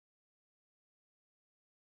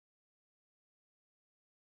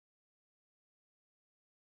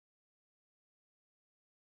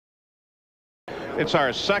It's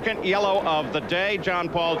our second yellow of the day. John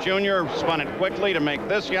Paul Jr. spun it quickly to make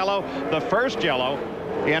this yellow. The first yellow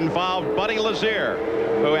involved Buddy Lazier,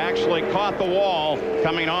 who actually caught the wall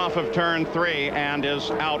coming off of turn 3 and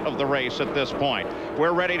is out of the race at this point.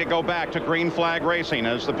 We're ready to go back to green flag racing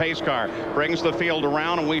as the pace car brings the field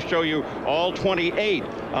around, and we show you all 28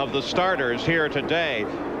 of the starters here today.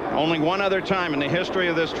 Only one other time in the history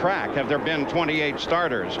of this track have there been 28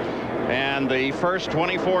 starters, and the first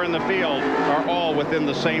 24 in the field are all within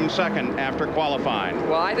the same second after qualifying.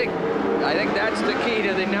 Well, I think that's the key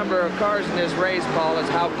to the number of cars in this race, Paul, is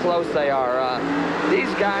how close they are.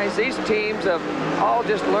 These guys, these teams have all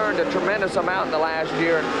just learned a tremendous amount in the last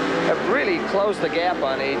year and have really closed the gap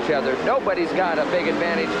on each other. Nobody's got a big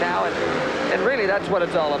advantage now, and really that's what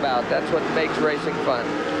it's all about. That's what makes racing fun.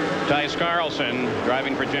 Tice Carlson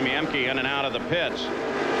driving for Jimmy Emke in and out of the pits.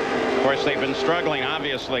 Of course, they've been struggling,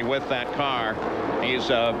 obviously, with that car. He's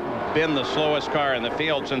been the slowest car in the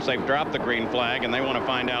field since they've dropped the green flag, and they want to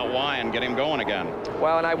find out why and get him going again.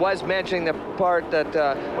 Well, and I was mentioning the part that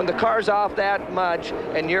when the car's off that much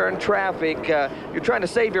and you're in traffic, you're trying to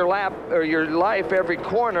save your lap or your life every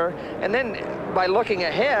corner, and then by looking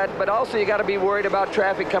ahead, but also you got to be worried about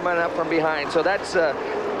traffic coming up from behind. So that's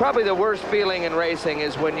probably the worst feeling in racing,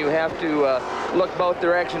 is when you have to look both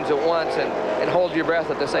directions at once and hold your breath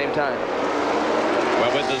at the same time.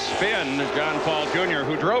 Well, with the spin, John Paul Jr.,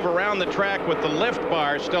 who drove around the track with the lift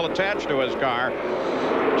bar still attached to his car,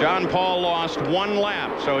 John Paul lost 1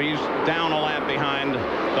 lap, so he's down a lap behind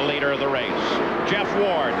the leader of the race. Jeff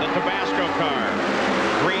Ward, the Tabasco car.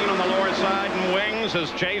 Green on the lower side and wings is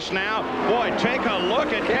chased now. Boy, take a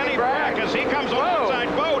look at Kenny Brack as he comes alongside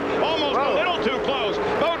Boat, almost a little too close.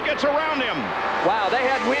 Boat gets around him. Wow, they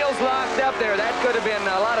had wheels locked up there. That could have been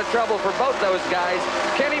a lot of trouble for both those guys.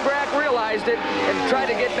 Kenny Brack realized it and tried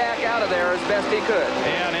to get back out of there as best he could.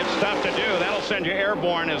 Yeah, and it's tough to do. That'll send you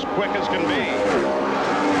airborne as quick as can be.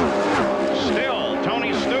 Still,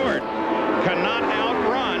 Tony Stewart cannot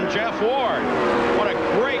outrun Jeff Ward. What a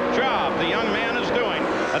great job the young man is doing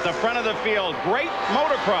at the front of the field. Great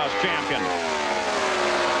motocross champion.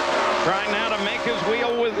 Trying now to make his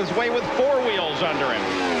way with 4 wheels under him.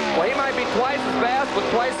 Well, he might be twice as fast with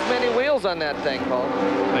twice as many wheels on that thing, Paul.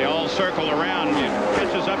 They all circle around. It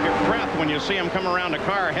catches up your breath when you see him come around a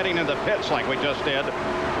car heading into the pits like we just did.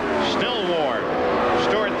 Still Ward.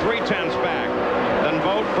 Stewart 3/10 back. Then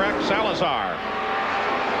Vogt, Breck, Salazar.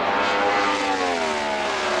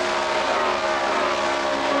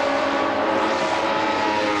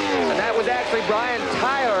 And that was actually Brian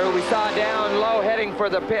Tyler, who we saw down low heading for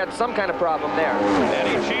the pit. Some kind of problem there.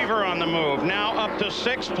 Eddie Cheever on the move, now up to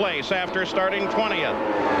 6th place after starting 20th.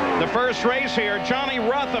 The first race here, Johnny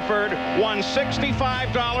Rutherford won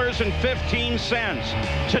 $65.15.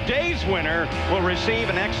 Today's winner will receive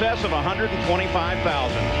in excess of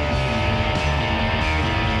 $125,000.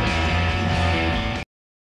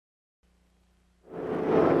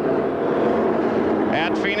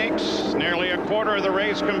 Nearly a quarter of the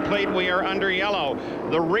race complete. We are under yellow.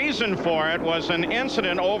 The reason for it was an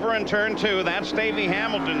incident over in turn 2. That's Davey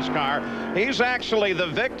Hamilton's car. He's actually the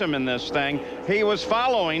victim in this thing. He was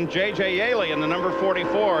following J.J. Yaley in the number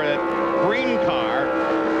 44, that green car,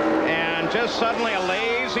 and just suddenly a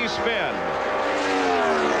lazy spin.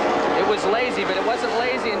 It was lazy, but it wasn't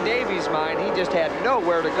lazy in Davey's mind. He just had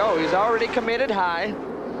nowhere to go. He's already committed high.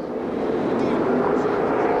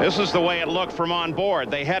 This is the way it looked from on board.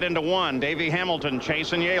 They head into 1. Davey Hamilton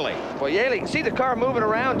chasing Yaley. Well, Yaley, you can see the car moving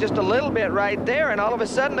around just a little bit right there, and all of a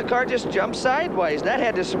sudden the car just jumped sideways. That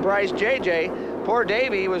had to surprise JJ. Poor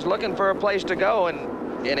Davey was looking for a place to go, and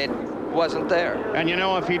it wasn't there. And you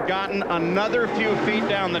know, if he'd gotten another few feet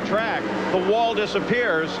down the track, the wall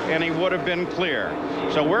disappears and he would have been clear.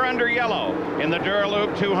 So we're under yellow in the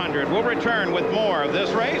Dura-Lube 200. We'll return with more of this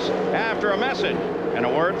race after a message and a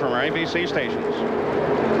word from our ABC stations.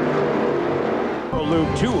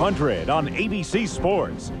 Dura-Lube 200 on ABC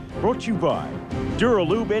Sports. Brought to you by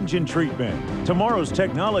Dura-Lube Engine Treatment. Tomorrow's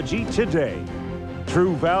technology today.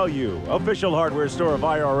 True Value, official hardware store of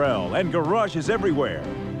IRL and garages everywhere.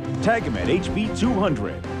 Tagamet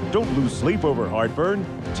HB200. Don't lose sleep over heartburn.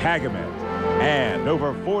 Tagamet. And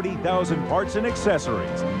over 40,000 parts and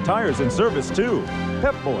accessories. Tires and service too.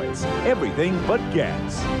 Pep Boys, everything but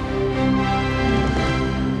gas.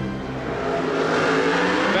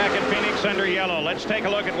 Back at Phoenix under yellow. Let's take a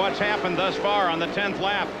look at what's happened thus far on the 10th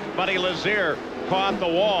lap. Buddy Lazier caught the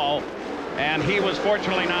wall, and he was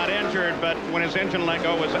fortunately not injured, but when his engine let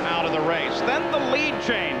go, was out of the race. Then the lead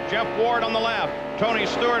change. Jeff Ward on the left, Tony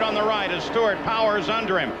Stewart on the right as Stewart powers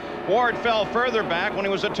under him. Ward fell further back when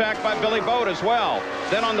he was attacked by Billy Boat as well.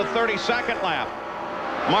 Then on the 32nd lap,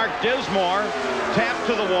 Mark Dismore tapped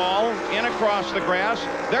to the wall, in across the grass.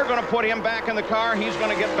 They're going to put him back in the car. He's going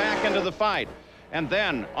to get back into the fight. And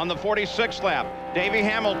then on the 46th lap, Davey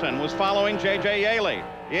Hamilton was following J.J. Yaley.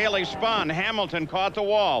 Yaley spun. Hamilton caught the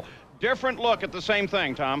wall. Different look at the same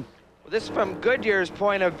thing, Tom. Well, this is from Goodyear's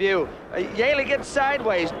point of view. Yaley gets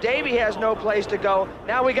sideways. Davey has no place to go.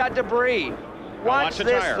 Now we got debris. Watch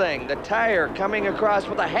this thing. The tire coming across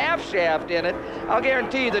with a half shaft in it. I'll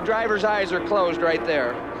guarantee you the driver's eyes are closed right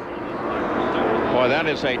there. Boy, that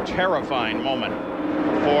is a terrifying moment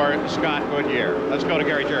for Scott Goodyear. Let's go to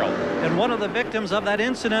Gary Gerald. And one of the victims of that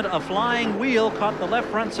incident, a flying wheel caught the left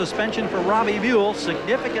front suspension for Robbie Buell.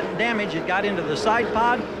 Significant damage. It got into the side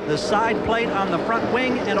pod, the side plate on the front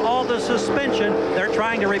wing, and all the suspension. They're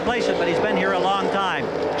trying to replace it, but he's been here a long time.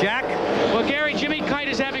 Jack? Well, Gary, Jimmy Kite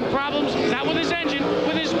is having problems, not with his engine,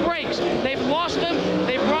 with his brakes. They've lost him.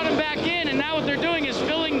 They've brought him back in, and now what they're doing is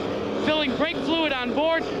filling brake fluid on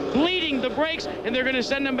board, bleeding the brakes, and they're going to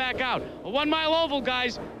send them back out. A 1 mile oval,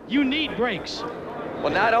 guys, you need brakes. Well,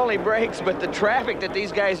 not only brakes, but the traffic that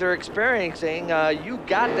these guys are experiencing, you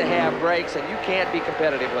got to have brakes, and you can't be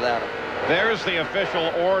competitive without them. There's the official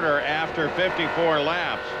order after 54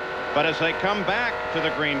 laps. But as they come back to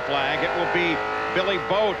the green flag, it will be Billy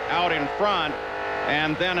Boat out in front,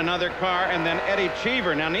 and then another car, and then Eddie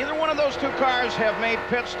Cheever. Now, neither one of those two cars have made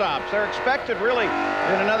pit stops. They're expected really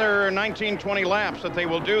in another 19, 20 laps that they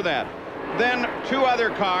will do that. Then two other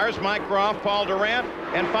cars, Mike Groff, Paul Durant,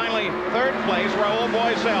 and finally third place, Raul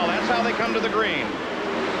Boisel. That's how they come to the green.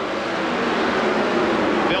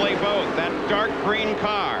 Billy Boat, that dark green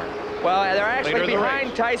car. Well, they're actually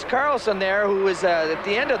behind Tice Carlson there, who was at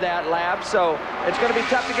the end of that lap, so it's going to be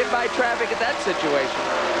tough to get by traffic at that situation.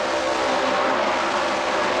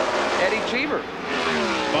 Eddie Cheever.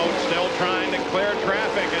 Boat still trying to clear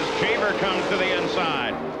traffic as Cheever comes to the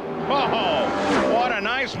inside. Oh, what a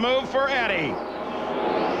nice move for Eddie.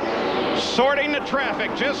 Sorting the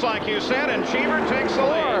traffic, just like you said, and Cheever takes the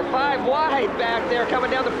lead. 4 or 5 wide back there coming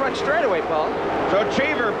down the front straightaway, Paul. So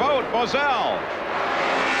Cheever, Boat, Boisel.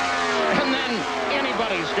 And then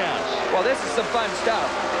anybody's guess. Well, this is some fun stuff.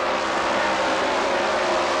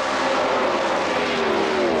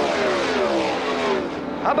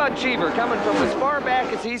 How about Cheever coming from as far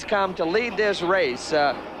back as he's come to lead this race?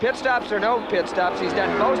 Pit stops or no pit stops, he's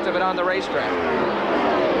done most of it on the racetrack.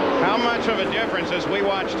 How much of a difference as we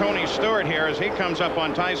watch Tony Stewart here as he comes up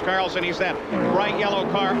on Tice Carlson. He's that bright yellow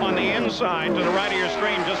car on the inside to the right of your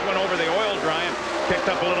screen, just went over the oil dry and picked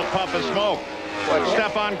up a little puff of smoke.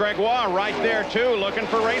 Stefan Gregoire right there too, looking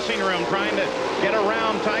for racing room, trying to get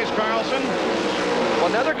around Tice Carlson. Well,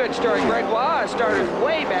 another good story, Gregoire started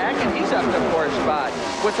way back and he's up to 4th spot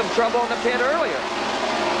with some trouble in the pit earlier.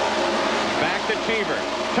 Back to Cheever.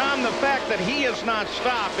 Tom, the fact that he has not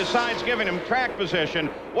stopped, besides giving him track position,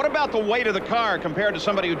 what about the weight of the car compared to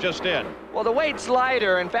somebody who just did? Well, the weight's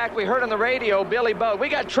lighter. In fact, we heard on the radio, Billy Boat, we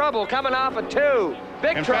got trouble coming off of 2.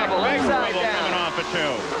 Big trouble inside down. Coming off of 2.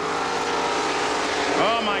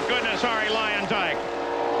 Oh, my goodness, Ari Lyondike.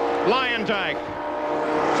 Lyondike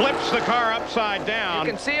flips the car upside down.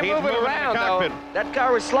 You can see him moving around, though. That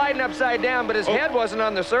car was sliding upside down, but his head wasn't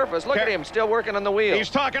on the surface. Look at him, still working on the wheel. He's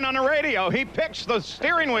talking on the radio. He picks the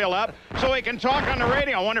steering wheel up so he can talk on the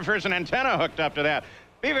radio. I wonder if there's an antenna hooked up to that.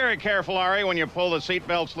 Be very careful, Ari, when you pull the seat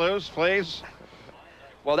belts loose, please.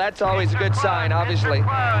 Well, that's always a good sign, obviously.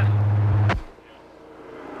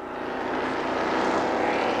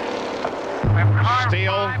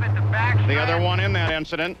 Steele, the other one in that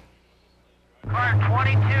incident. Car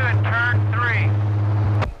 22 in turn 3.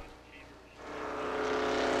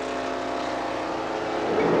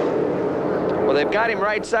 Well, they've got him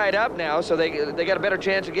right side up now, so they got a better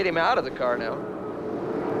chance to get him out of the car now.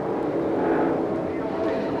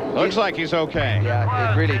 Looks like he's okay.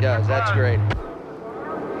 Yeah, it really does. That's great.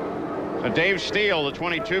 So Dave Steele, the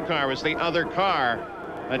 22 car, was the other car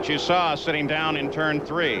that you saw sitting down in turn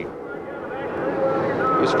 3.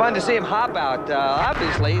 It was fun to see him hop out.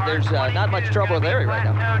 Obviously, there's not much trouble with Larry right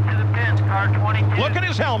now. Look at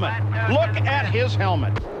his helmet. Look at his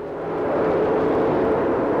helmet.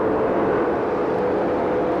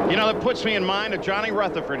 You know, that puts me in mind of Johnny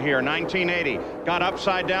Rutherford here, 1980. Got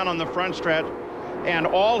upside down on the front stretch, and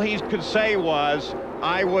all he could say was,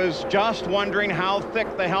 I was just wondering how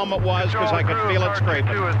thick the helmet was because I could feel it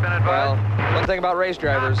scraping. Well, one thing about race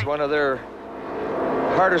drivers, one of their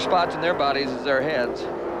harder spots in their bodies is their heads.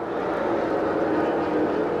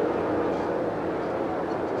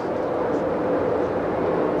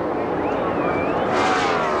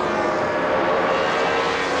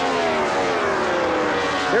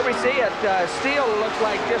 Here we see it. Steele looks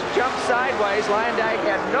like just jumped sideways. Lyondike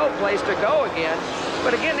had no place to go again.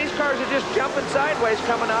 But again, these cars are just jumping sideways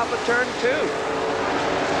coming off of turn 2.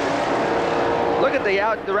 Look at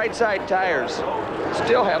the right side tires.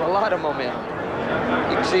 Still have a lot of momentum.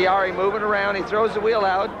 You can see Ari moving around. He throws the wheel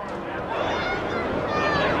out.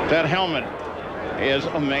 That helmet is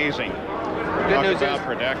amazing. Good news about is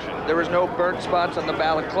protection. There was no burnt spots on the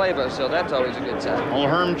balaclava, so that's always a good sign. Well,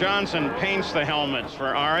 Herm Johnson paints the helmets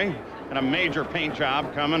for Ari, and a major paint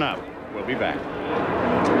job coming up. We'll be back.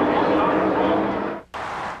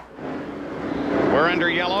 We're under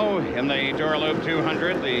yellow in the Dura-Lube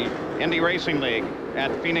 200, the Indy Racing League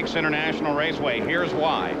at Phoenix International Raceway. Here's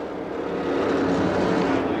why.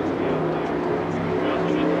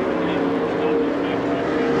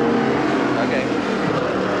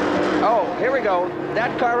 Here we go.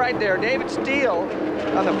 That car right there, David Steele,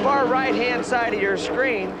 on the far right-hand side of your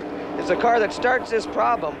screen, is the car that starts this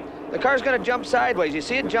problem. The car's going to jump sideways. You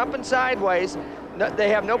see it jumping sideways. No, they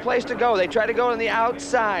have no place to go. They try to go on the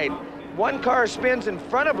outside. One car spins in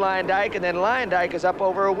front of Lyondike, and then Lyondike is up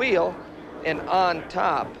over a wheel and on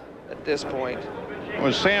top at this point. It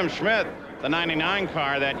was Sam Schmidt, the 99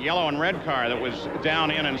 car, that yellow and red car that was down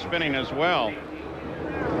in and spinning as well.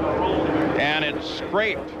 And it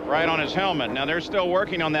scraped right on his helmet. Now, they're still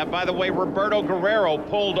working on that. By the way, Roberto Guerrero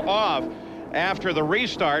pulled off after the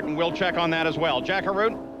restart, and we'll check on that as well. Jack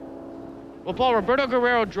Arute? Well, Paul, Roberto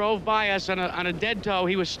Guerrero drove by us on a dead toe.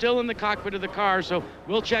 He was still in the cockpit of the car, so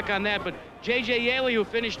we'll check on that. But J.J. Yaley, who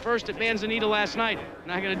finished first at Manzanita last night,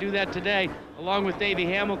 not going to do that today, along with Davey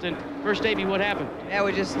Hamilton. First, Davey, what happened? Yeah,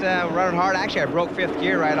 we just running hard. Actually, I broke 5th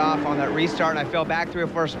gear right off on that restart, and I fell back 3 or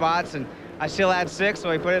 4 spots, and I still had 6, so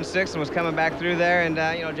he put in 6 and was coming back through there, and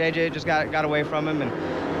you know, JJ just got away from him and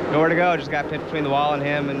nowhere to go. Just got pit between the wall and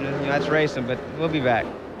him, and you know, that's racing. But we'll be back.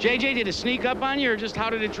 JJ, did it sneak up on you, or just how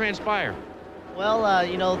did it transpire? Well,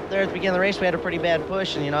 you know, there at the beginning of the race, we had a pretty bad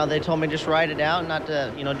push, and you know, they told me just ride it out, not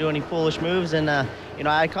to, you know, do any foolish moves. And you know,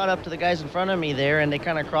 I caught up to the guys in front of me there, and they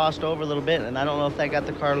kind of crossed over a little bit, and I don't know if that got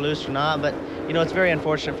the car loose or not. But you know, it's very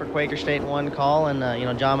unfortunate for Quaker State in one call, and you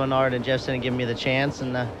know, John Menard and Jeff Sinnott giving me the chance,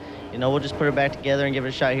 and you know, we'll just put it back together and give it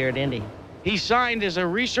a shot here at Indy. He signed as a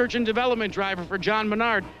research and development driver for John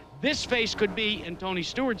Menard. This face could be in Tony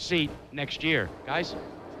Stewart's seat next year, guys.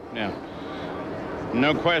 Yeah,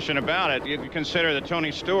 no question about it. You consider that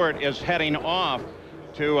Tony Stewart is heading off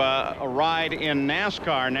to a ride in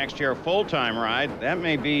NASCAR next year, a full-time ride. That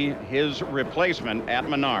may be his replacement at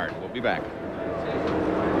Menard. We'll be back.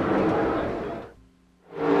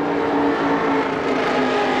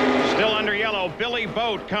 Billy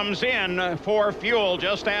Boat comes in for fuel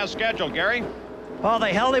just as scheduled. Gary? Well,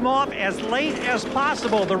 they held him off as late as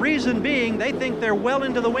possible. The reason being, they think they're well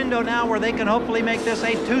into the window now where they can hopefully make this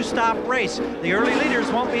a 2-stop race. The early leaders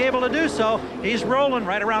won't be able to do so. He's rolling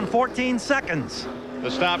right around 14 seconds. The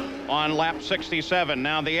stop on lap 67.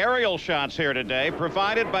 Now, the aerial shots here today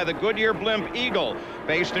provided by the Goodyear Blimp Eagle,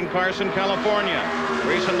 based in Carson, California.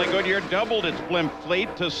 Recently, Goodyear doubled its blimp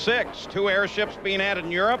fleet to 6. 2 airships being added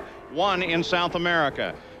in Europe, 1 in South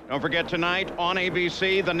America. Don't forget tonight on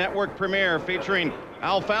ABC, the network premiere featuring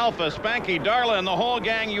Alfalfa, Spanky, Darla, and the whole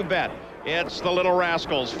gang, you bet. It's The Little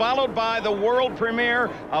Rascals, followed by the world premiere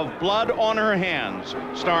of Blood on Her Hands,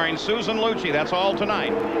 starring Susan Lucci. That's all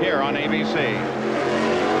tonight here on ABC.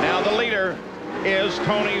 Now the leader is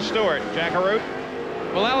Tony Stewart. Jack Arute?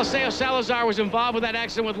 Well, Eliseo Salazar was involved with that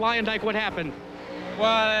accident with Lyondike. What happened?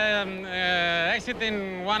 Well,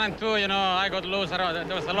 exiting 1 and 2, you know, I got loose.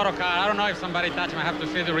 There was a lot of cars. I don't know if somebody touched me. I have to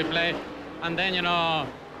see the replay. And then, you know,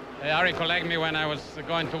 Ari collected me when I was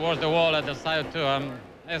going towards the wall at the side, too.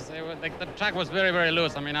 The track was very, very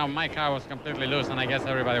loose. I mean, my car was completely loose, and I guess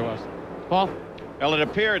everybody was. Paul? Well, it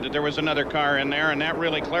appeared that there was another car in there, and that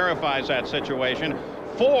really clarifies that situation.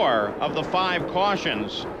 4 of the 5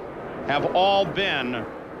 cautions have all been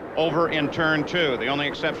over in turn 2, the only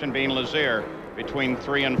exception being Lazier between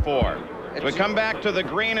 3 and 4. As we come back to the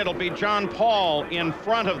green, it'll be John Paul in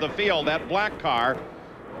front of the field, that black car,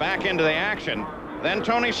 back into the action. Then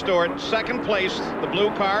Tony Stewart, second place, the blue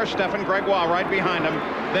car, Stefan Gregoire right behind him.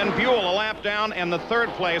 Then Buell a lap down, and the third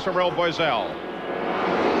place, Aurel Boisel.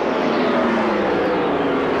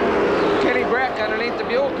 Kenny Brack underneath the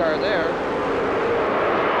Buell car there.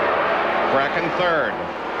 Brack in third.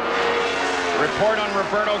 Report on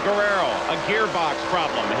Roberto Guerrero, a gearbox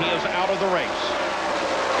problem. He is out of the race.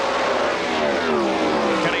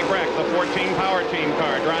 Kenny Brack, the 14 Power Team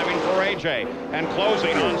car, driving for AJ and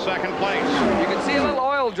closing on second place. You can see a little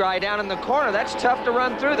oil dry down in the corner. That's tough to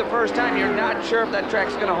run through the first time. You're not sure if that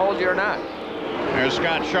track's going to hold you or not. There's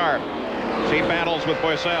Scott Sharp. He battles with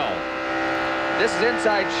Boisel. This is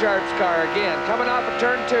inside Sharp's car again. Coming off of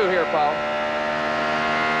turn 2 here, Paul.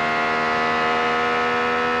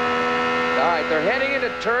 All right, they're heading into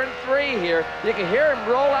turn 3 here. You can hear him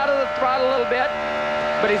roll out of the throttle a little bit,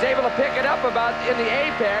 but he's able to pick it up about in the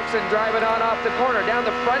apex and drive it on off the corner down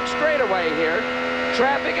the front straightaway here.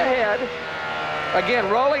 Traffic ahead. Again,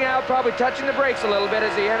 rolling out, probably touching the brakes a little bit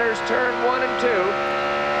as he enters turn 1 and 2.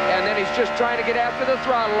 And then he's just trying to get after the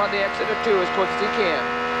throttle on the exit of 2 as quick as he can.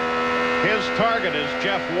 His target is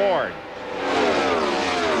Jeff Ward.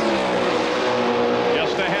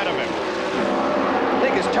 Just ahead of him. I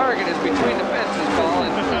think his target is between the fences, Paul,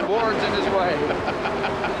 and Ward's in his way.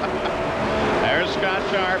 There's Scott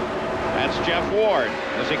Sharp. That's Jeff Ward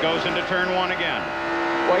as he goes into turn 1 again.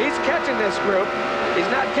 Well, he's catching this group.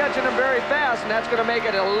 He's not catching them very fast, and that's going to make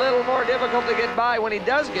it a little more difficult to get by when he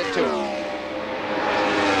does get to them.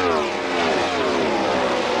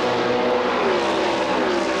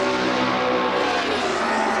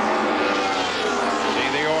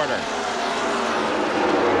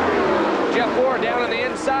 Jeff Ward down on the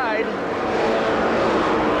inside.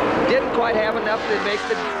 Didn't quite have enough to make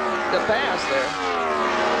the pass there.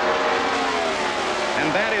 And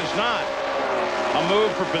that is not a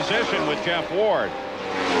move for position with Jeff Ward.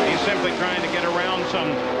 He's simply trying to get around some,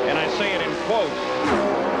 and I say it in quotes,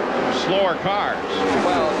 slower cars.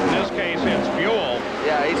 Well, in this case, it's Buell.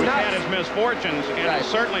 Yeah, he's not had his misfortunes, and right. It's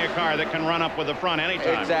certainly a car that can run up with the front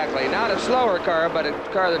anytime. Exactly. Not a slower car, but a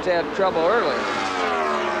car that's had trouble earlier.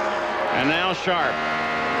 And now Sharp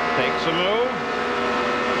takes a move.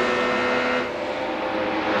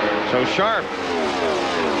 So Sharp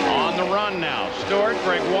on the run now. Stewart,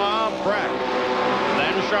 Gregoire, Breck,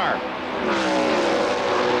 then Sharp.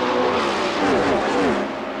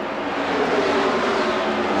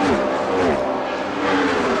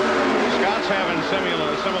 Scott's having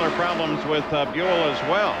similar problems with Buell as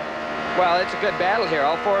well. Well, it's a good battle here.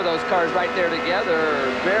 All 4 of those cars right there together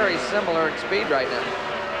are very similar in speed right now.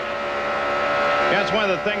 That's one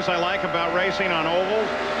of the things I like about racing on ovals.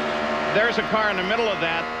 There's a car in the middle of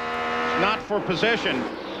that, not for position,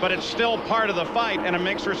 but it's still part of the fight, and it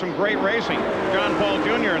makes for some great racing. John Paul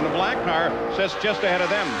Jr. in the black car sits just ahead of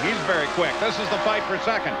them. He's very quick. This is the fight for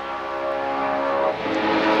second.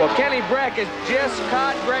 Well, Kenny Breck has just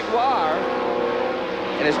caught Gregoire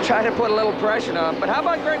and is trying to put a little pressure on him. But how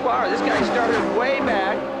about Gregoire? This guy started way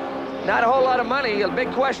back. Not a whole lot of money.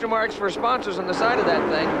 Big question marks for sponsors on the side of that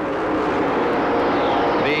thing.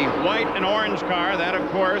 The white and orange car, that of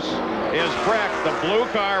course is Breck, the blue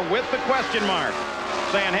car with the question mark,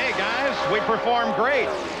 saying, hey guys, we performed great.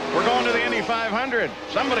 We're going to the Indy 500.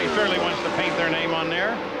 Somebody surely wants to paint their name on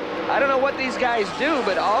there. I don't know what these guys do,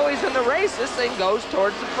 but always in the race, this thing goes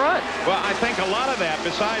towards the front. Well, I think a lot of that,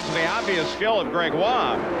 besides the obvious skill of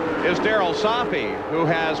Gregoire, is Darrell Safi, who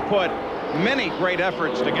has put many great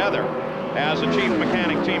efforts together as a chief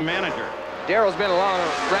mechanic team manager. Darrell's been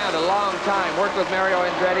around a long time. Worked with Mario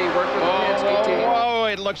Andretti, worked with the Penske team. Oh,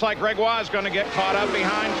 it looks like Gregoire's going to get caught up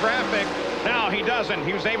behind traffic. No, he doesn't.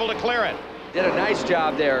 He was able to clear it. Did a nice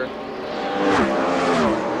job there.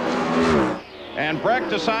 And Breck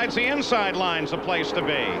decides the inside line's the place to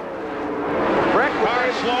be. Breck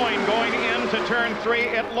car slowing going into turn 3.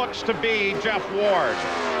 It looks to be Jeff Ward.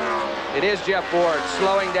 It is Jeff Ward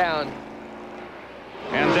slowing down.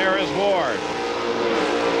 And there is Ward.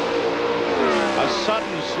 A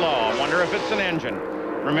sudden slow. I wonder if it's an engine.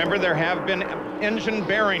 Remember, there have been engine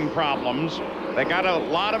bearing problems. They got a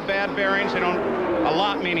lot of bad bearings. They don't, a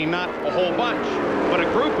lot meaning not a whole bunch, but a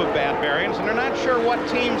group of bad bearings, and they're not sure what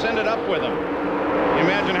teams ended up with them.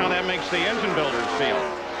 Imagine how that makes the engine builders feel.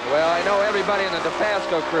 Well, I know everybody in the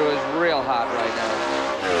DePasco crew is real hot right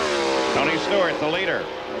now. Tony Stewart, the leader,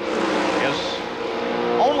 is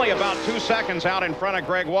only about 2 seconds out in front of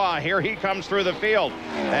Gregoire. Here he comes through the field.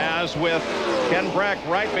 As with Ken Breck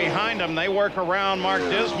right behind him, they work around Mark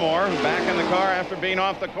Dismore, back in the car after being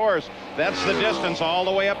off the course. That's the distance all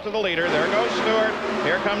the way up to the leader. There goes Stewart.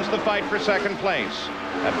 Here comes the fight for second place.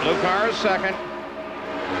 That blue car is second.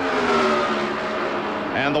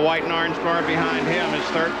 And the white and orange car behind him is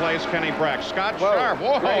third place, Kenny Breck. Scott Sharp,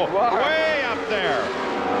 whoa, way up there.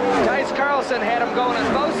 Tice Carlson had him going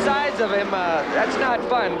on both sides of him. That's not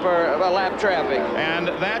fun for lap traffic. And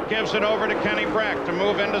that gives it over to Kenny Breck to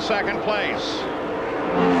move into second place.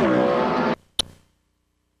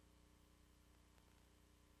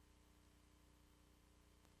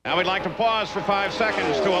 Now we'd like to pause for 5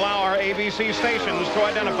 seconds to allow our ABC stations to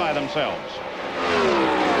identify themselves.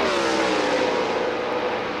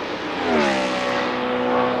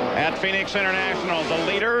 At Phoenix International, the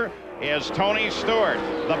leader is Tony Stewart.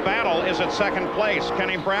 The battle is at second place.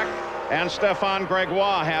 Kenny Breck and Stefan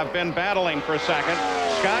Gregoire have been battling for second.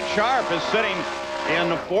 Scott Sharp is sitting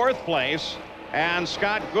in fourth place, and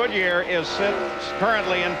Scott Goodyear is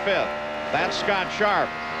currently in fifth. That's Scott Sharp.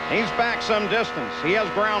 He's back some distance. He has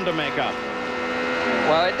ground to make up.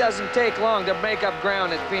 Well, it doesn't take long to make up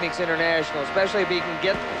ground at Phoenix International, especially if he can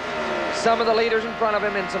get some of the leaders in front of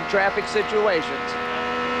him in some traffic situations.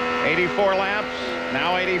 84 laps,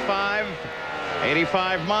 now 85.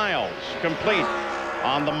 85 miles complete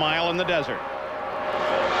on the Mile in the Desert.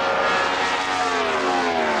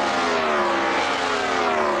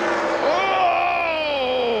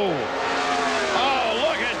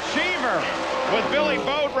 With Billy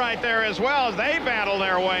Boat right there as well as they battle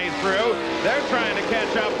their way through. They're trying to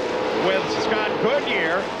catch up with Scott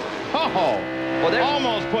Goodyear. Oh, well,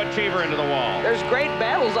 almost put Cheever into the wall. There's great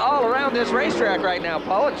battles all around this racetrack right now,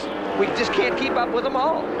 Paul. We just can't keep up with them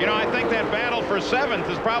all. You know, I think that battle for seventh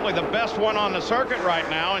is probably the best one on the circuit right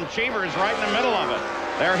now, and Cheever is right in the middle of it.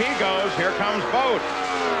 There he goes. Here comes Boat.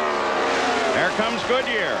 There comes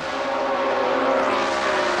Goodyear.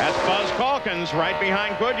 That's Buzz Calkins right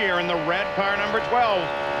behind Goodyear in the red car number 12.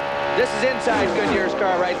 This is inside Goodyear's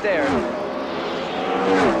car right there.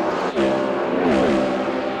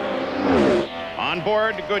 On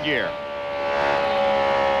board Goodyear.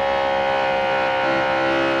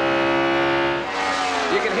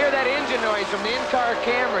 You can hear that engine noise from the in-car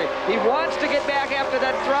Camry. He wants to get back after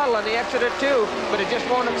that throttle on the exit of 2, but it just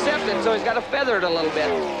won't accept it, so he's got to feather it a little bit.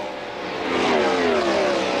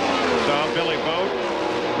 So Billy Boat.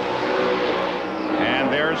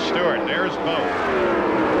 And there's Stewart. There's Boat.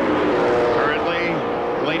 Currently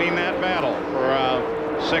leading that battle for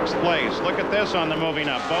 6th place. Look at this on the moving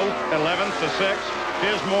up. Boat 11th to 6th.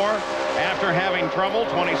 Dismore, after having trouble,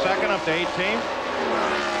 22nd up to 18th.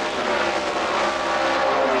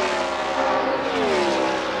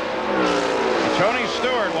 Tony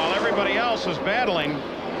Stewart, while everybody else is battling,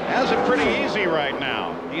 has it pretty easy right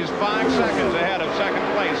now. He's 5 seconds ahead of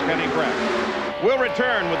 2nd place, Kenny Brett. We'll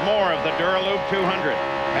return with more of the Dura-Lube 200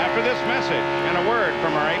 after this message and a word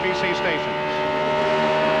from our ABC stations.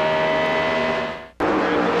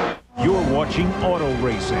 You're watching Auto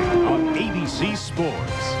Racing on ABC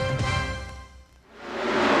Sports.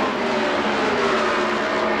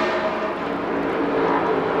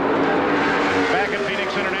 Back at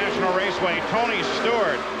Phoenix International Raceway, Tony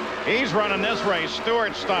Stewart. He's running this race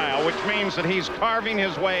Stewart style, which means that he's carving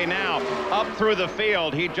his way now up through the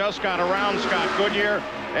field. He just got around Scott Goodyear,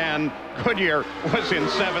 and Goodyear was in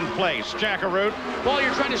 7th place. Jack Arute. Paul,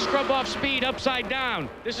 you're trying to scrub off speed upside down.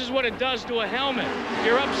 This is what it does to a helmet.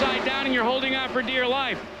 You're upside down and you're holding on for dear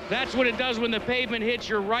life. That's what it does when the pavement hits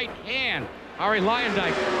your right hand. Ari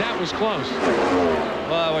Leyendijk, that was close.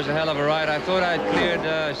 Well, it was a hell of a ride. I thought I'd cleared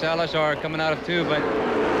Salazar coming out of 2, but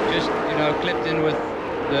just, you know, clipped in with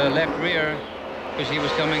the left rear because he was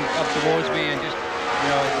coming up towards me and just, you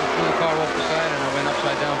know, threw the car off the side and I went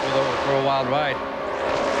upside down for a wild ride.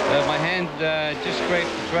 My hand just scraped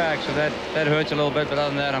the track, so that hurts a little bit, but other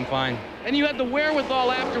than that, I'm fine. And you had the wherewithal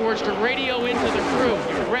afterwards to radio into the crew.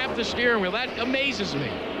 You grabbed the steering wheel. That amazes me.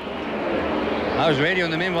 I was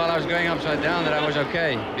radioing them in while I was going upside down that I was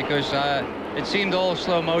okay because it seemed all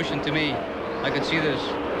slow motion to me. I could see the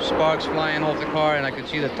sparks flying off the car and I could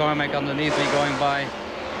see the tarmac underneath me going by.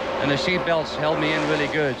 And the seat belts held me in really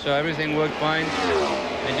good, so everything worked fine.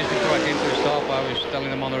 And just before I came to a stop, I was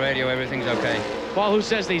telling them on the radio everything's okay. Paul, who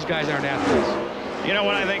says these guys aren't athletes? You know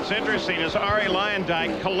what I think's interesting is Ari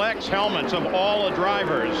Leyendijk collects helmets of all the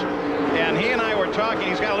drivers. And he and I were talking.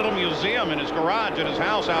 He's got a little museum in his garage at his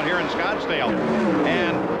house out here in Scottsdale.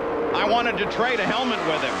 And I wanted to trade a helmet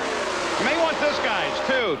with him. You may want this guy's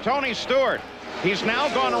too, Tony Stewart. He's now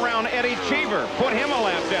gone around Eddie Cheever, put him a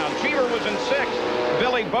lap down. Cheever was in 6th.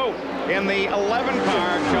 Billy Boat in the 11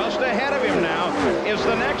 car, just ahead of him now, is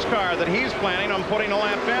the next car that he's planning on putting a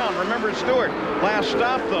lap down. Remember Stewart, last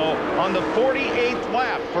stop, though, on the 48th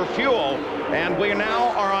lap for fuel, and we now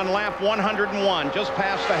are on lap 101, just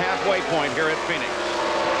past the halfway point here at Phoenix.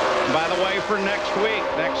 And by the way, for next week,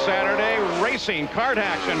 next Saturday, racing kart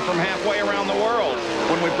action from halfway around the world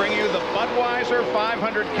when we bring you the Budweiser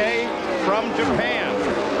 500K from Japan.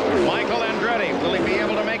 Michael Andretti, will he be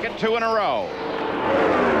able to make it 2 in a row?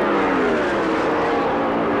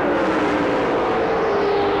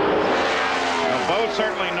 The boat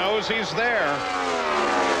certainly knows he's there.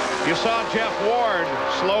 You saw Jeff Ward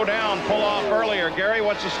slow down, pull off earlier. Gary,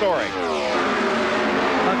 what's the story?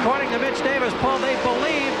 According to Mitch Davis, Paul, they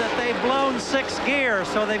believe that they've blown 6 gears,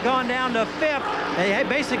 so they've gone down to 5th. They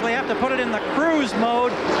basically have to put it in the cruise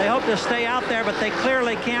mode. They hope to stay out there, but they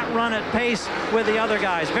clearly can't run at pace with the other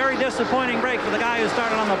guys. Very disappointing break for the guy who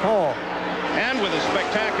started on the pole. and with a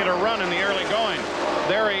spectacular run in the early going.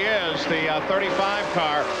 There he is, the 35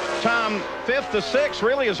 car. Tom, 5th to 6th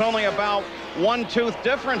really is only about 1 tooth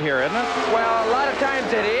different here, isn't it? Well, a lot of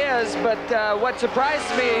times it is, but what surprised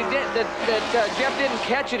me that Jeff didn't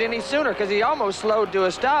catch it any sooner, because he almost slowed to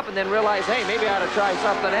a stop and then realized, hey, maybe I ought to try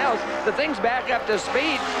something else. The thing's back up to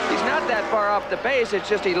speed. He's not that far off the pace. It's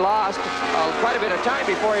just he lost quite a bit of time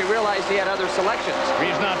before he realized he had other selections.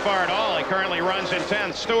 He's not far at all. He currently runs in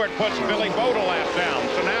 10th. Stewart puts Billy Boat a lap down.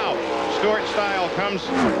 So now Stewart style comes.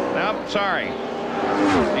 Nope, sorry.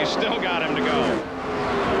 He's still got him to go.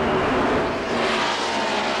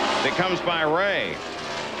 It comes by Ray.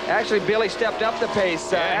 Actually, Billy stepped up the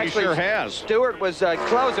pace. Yeah, he sure has. Stewart was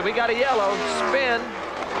closing. We got a yellow spin.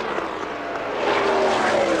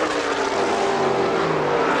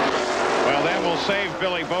 Well, that will save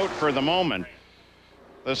Billy Boat for the moment.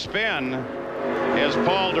 The spin is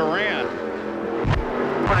Paul Durant.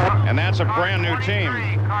 And that's a brand new team.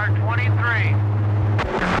 Car 23.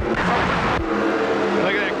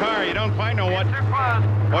 Look at that car. You don't quite know what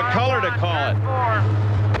color to call it.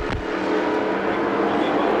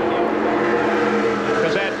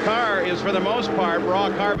 Because that car is, for the most part, raw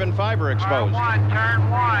carbon fiber exposed. Turn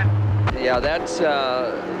 1. Yeah, that's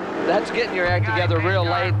getting your act together real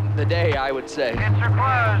late in the day, I would say. Pits are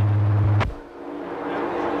closed.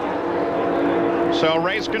 So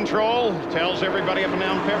race control tells everybody up and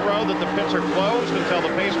down pit road that the pits are closed until the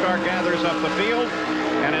pace car gathers up the field,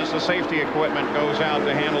 and as the safety equipment goes out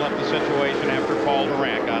to handle up the situation after Paul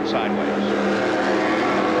Durant got sideways.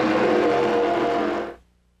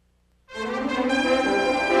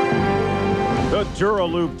 The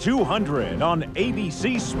Dura-Lube 200 on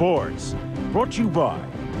ABC Sports. Brought to you by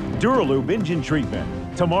Dura-Lube engine treatment.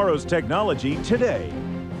 Tomorrow's technology today.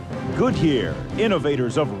 Goodyear,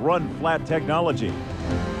 innovators of run-flat technology.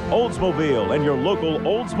 Oldsmobile and your local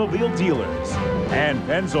Oldsmobile dealers. And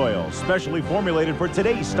Pennzoil, specially formulated for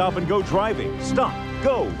today's stop-and-go driving. Stop,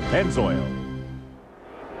 go, Pennzoil.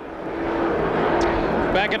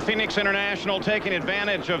 Back at Phoenix International, taking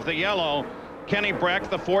advantage of the yellow, Kenny Breck,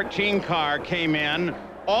 the 14 car, came in.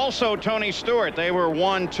 Also Tony Stewart, they were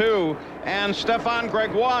 1-2, and Stefan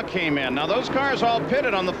Gregoire came in. Now those cars all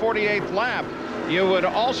pitted on the 48th lap. You would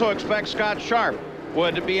also expect Scott Sharp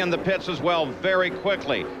would be in the pits as well very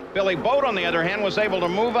quickly. Billy Boat, on the other hand, was able to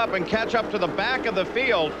move up and catch up to the back of the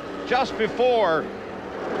field just before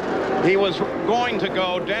he was going to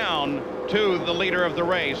go down to the leader of the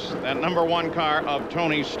race, that #1 car of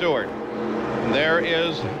Tony Stewart. And there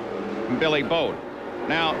is Billy Boat.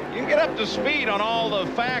 Now, you can get up to speed on all the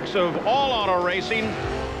facts of all auto racing.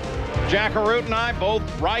 Jack Arute and I both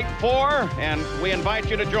write for, and we invite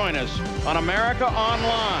you to join us on America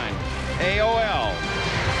Online, AOL,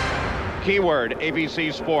 keyword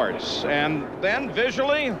ABC Sports. And then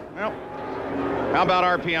visually, well, how about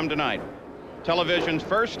RPM tonight? Television's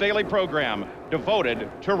first daily program devoted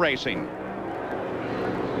to racing.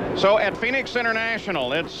 So at Phoenix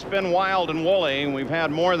International, it's been wild and woolly. We've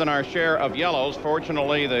had more than our share of yellows.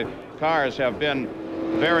 Fortunately, the cars have been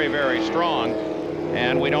very, very strong.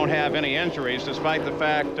 And we don't have any injuries, despite the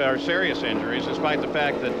fact, or serious injuries, despite the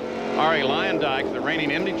fact that Arie Luyendyk, the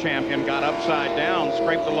reigning Indy champion, got upside down,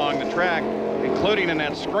 scraped along the track, including in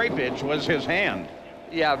that scrapage was his hand.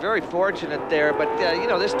 Yeah, very fortunate there, but you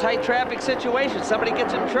know, this tight traffic situation, somebody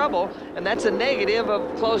gets in trouble, and that's a negative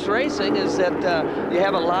of close racing, is that you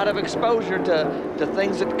have a lot of exposure to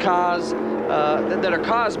things that that are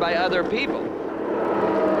caused by other people.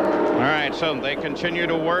 All right, so they continue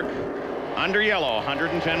to work under yellow,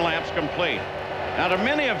 110 laps complete. Now, to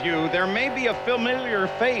many of you, there may be a familiar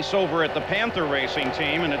face over at the Panther Racing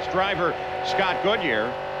team and its driver, Scott Goodyear.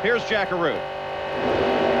 Here's Jack Arute.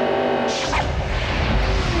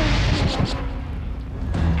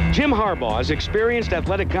 Jim Harbaugh has experienced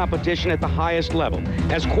athletic competition at the highest level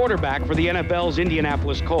as quarterback for the NFL's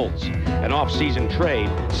Indianapolis Colts. An off-season trade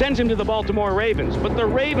sends him to the Baltimore Ravens, but the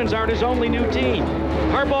Ravens aren't his only new team.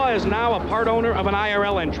 Harbaugh is now a part owner of an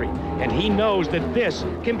IRL entry, and he knows that this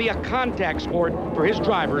can be a contact sport for his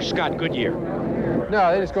driver, Scott Goodyear.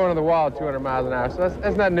 No, they just go into the wall at 200 miles an hour, so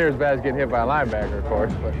that's not near as bad as getting hit by a linebacker, of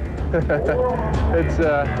course, but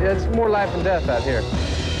it's more life and death out here.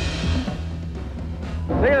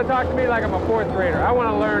 They're going to talk to me like I'm a 4th grader. I want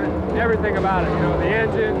to learn everything about it, you know, the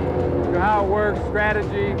engine, you know, how it works,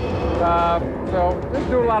 strategy. So just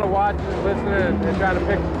do a lot of watching and listening and trying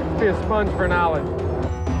to be a sponge for knowledge.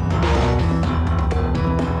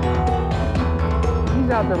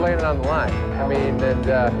 He's out there laying it on the line. I mean,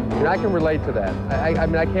 and I can relate to that. I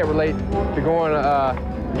mean, I can't relate to going,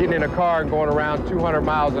 getting in a car and going around 200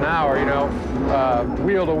 miles an hour, you know,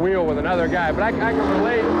 wheel to wheel with another guy. But I can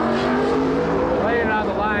relate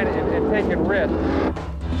taking risks.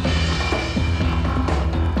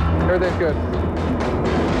 Everything's good.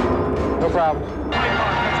 No problem.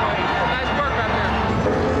 Nice work out there.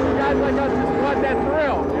 Guys like us just want that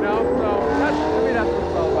thrill, you know? So that's, to me, that's what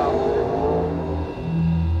it's all about.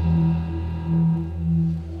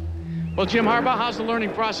 Well, Jim Harbaugh, how's the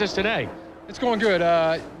learning process today? It's going good.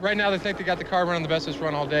 Right now, they think they got the car running the bestest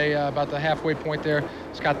run all day. About the halfway point there,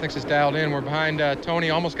 Scott thinks it's dialed in. We're behind Tony.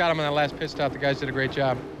 Almost got him on that last pit stop. The guys did a great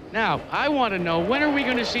job. Now, I want to know, when are we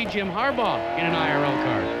going to see Jim Harbaugh in an IRL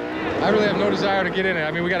car? I really have no desire to get in it.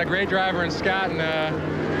 I mean, we got a great driver in Scott,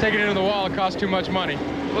 and taking it into the wall, it costs too much money.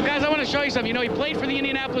 Well, guys, I want to show you something. You know, he played for the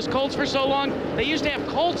Indianapolis Colts for so long. They used to have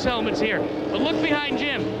Colts helmets here. But look behind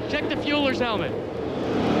Jim. Check the Fueller's helmet.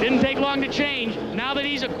 Didn't take long to change, now that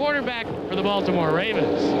he's a quarterback for the Baltimore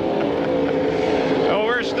Ravens. Oh,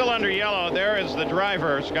 we're still under yellow. There is the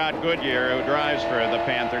driver, Scott Goodyear, who drives for the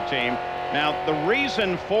Panther team. Now, the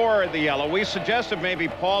reason for the yellow, we suggested maybe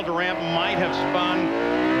Paul Durant might have spun.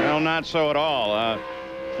 Well, not so at all.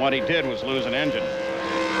 What he did was lose an engine.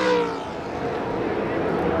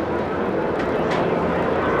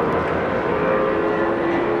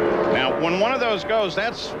 Now, when one of those goes,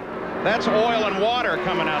 that's oil and water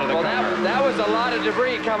coming out of the car. That was a lot of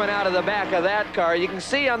debris coming out of the back of that car. You can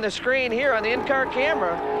see on the screen here on the in-car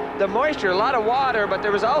camera the moisture, a lot of water, but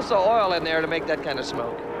there was also oil in there to make that kind of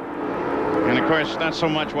smoke. And of course, not so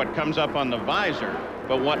much what comes up on the visor,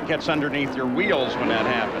 but what gets underneath your wheels when that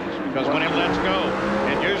happens. Because when it lets go,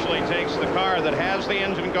 it usually takes the car that has the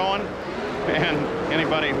engine going and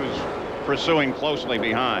anybody who's pursuing closely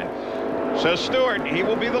behind. So Stewart, he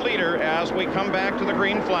will be the leader as we come back to the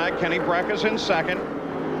green flag. Kenny Breck is in second,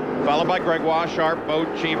 followed by Gregoire, Sharp, Boat,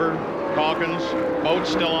 Cheever, Calkins. Boat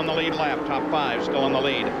still on the lead lap, top 5 still on the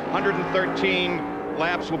lead. 113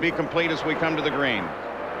 laps will be complete as we come to the green.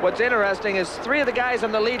 What's interesting is 3 of the guys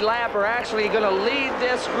on the lead lap are actually going to lead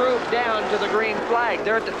this group down to the green flag.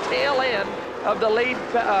 They're at the tail end of the lead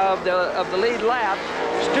lead lap.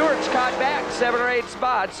 Stewart's caught back 7 or 8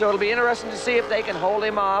 spots, so it'll be interesting to see if they can hold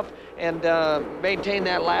him off and maintain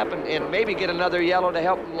that lap and maybe get another yellow to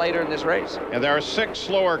help him later in this race. And there are 6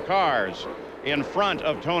 slower cars in front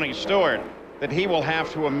of Tony Stewart that he will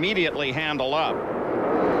have to immediately handle up.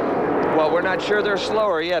 Well, we're not sure they're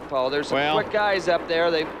slower yet, Paul. There's some quick guys up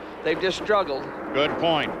there. They've just struggled. Good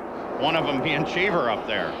point. One of them being Cheever up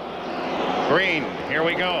there. Green, here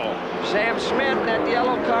we go. Sam Schmidt in that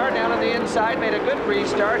yellow car down on the inside made a good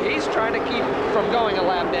restart. He's trying to keep from going a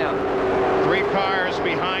lap down. 3 cars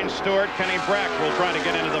behind Stewart. Kenny Breck will try to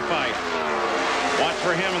get into the fight. Watch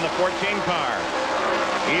for him in the 14 car.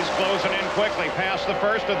 He's closing in quickly past the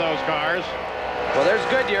first of those cars. Well, there's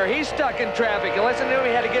Goodyear. He's stuck in traffic. Listen to him.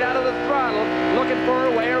 He had to get out of the throttle looking for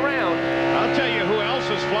a way around. I'll tell you who else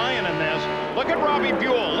is flying in this. Look at Robbie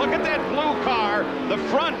Buell. Look at that blue car, the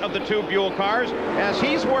front of the 2 Buell cars, as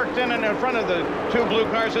he's worked in front of the 2 blue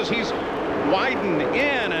cars as he's widened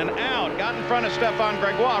in and out, got in front of Stefan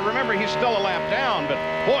Gregoire. Remember, he's still a lap down, but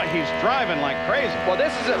boy, he's driving like crazy. Well,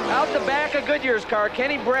 this is out the back of Goodyear's car.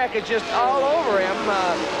 Kenny Breck is just all over him.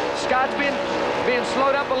 Scott's being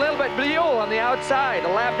slowed up a little bit. Buell on the outside, a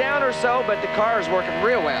lap down or so, but the car is working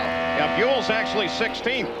real well. Yeah, Buell's actually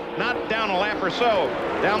 16th, not down a lap or so,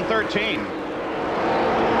 down 13.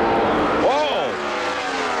 Whoa!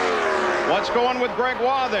 What's going with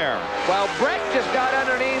Gregoire there? Well, Breck just got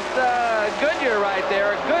underneath Goodyear right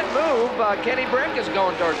there. A good move. Kenny Breck is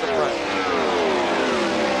going towards the front.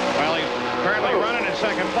 Well, he's currently running in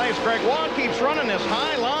second place. Gregoire keeps running this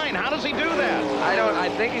high line. How does he do that? I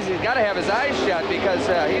think he's got to have his eyes shut because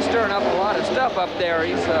he's stirring up a lot of stuff up there.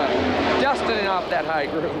 He's dusting off that high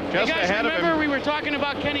groove. Just hey guys, ahead remember of him. we were talking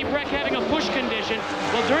about Kenny Breck having a push condition.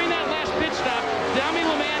 Well, during that last pit stop, Dami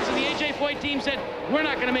LeMans and the A.J. Foyt team said, we're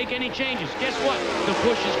not going to make any changes. Guess what? The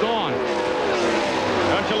push is gone.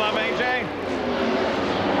 Don't you love A.J.?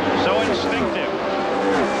 So instinctive.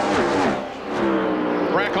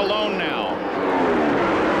 Breck alone now.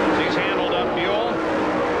 He's handled up Buell,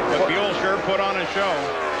 but Buell sure put on a show.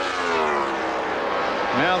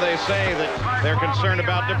 Now they say that they're concerned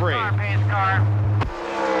about debris.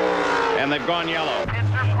 And they've gone yellow.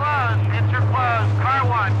 Pits are closed. Pits are closed. Car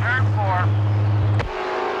 1, turn 4.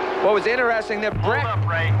 What was interesting that Breck... Hold up,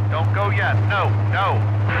 Ray. Don't go yet. No, no.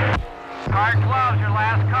 Car closed. Your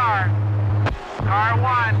last car. Car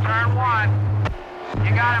 1, turn 1.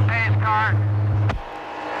 You got him, pace car.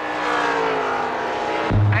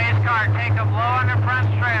 Pace car, take him low on the front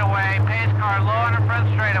straightaway. Pace car, low on the front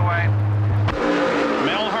straightaway.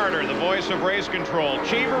 Mel Harder, the voice of race control.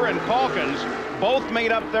 Cheever and Calkins both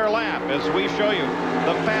made up their lap as we show you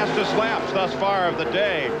the fastest laps thus far of the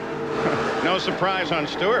day. No surprise on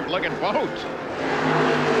Stewart. Look at Boat.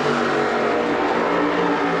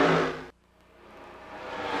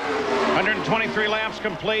 .123 laps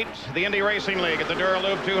complete. The Indy Racing League at the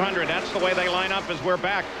Dura-Lube 200. That's the way they line up as we're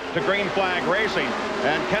back to green flag racing.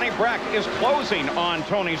 And Kenny Breck is closing on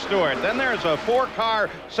Tony Stewart. Then there's a 4-car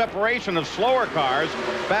separation of slower cars.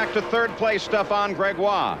 Back to third place, Stefan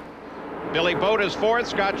Gregoire. Billy Boat is fourth.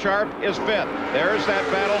 Scott Sharp is fifth. There's that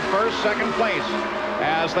battle, first, second place,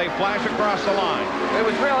 as they flash across the line. It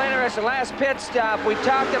was real interesting. Last pit stop, we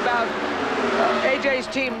talked about AJ's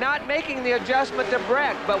team not making the adjustment to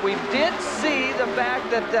Breck, but we did see the fact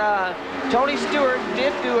that Tony Stewart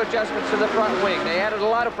did do adjustments to the front wing. They added a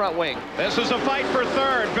lot of front wing. This is a fight for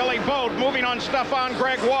third. Billy Boat moving on Stefan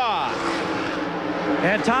Gregoire.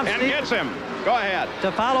 And Tom and gets him. Go ahead.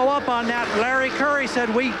 To follow up on that, Larry Curry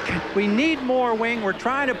said we need more wing. We're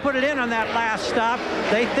trying to put it in on that last stop.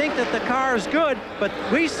 They think that the car is good, but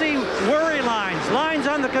we see worry lines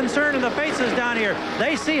on the concern in the faces down here.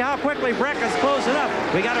 They see how quickly Breck is closing up.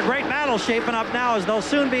 We got a great battle shaping up now as they'll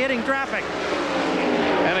soon be hitting traffic.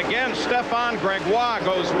 And again, Stefan Gregoire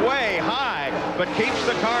goes way high, but keeps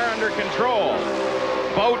the car under control.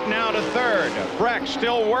 Boat now to third. Breck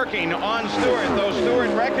still working on Stewart, though Stewart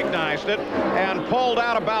recognized it and pulled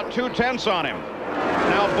out about 2/10 on him.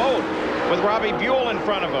 Now Boat with Robbie Buell in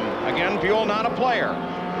front of him. Again, Buell not a player.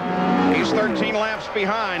 He's 13 laps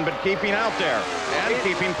behind, but keeping out there and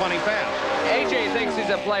keeping plenty fast. AJ thinks he's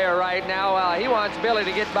a player right now. He wants Billy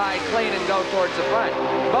to get by clean and go towards the front.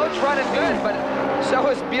 Boat's running good, but so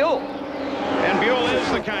is Buell. And Buell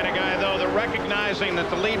is the kind of guy, though, that recognizing that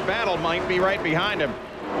the lead battle might be right behind him,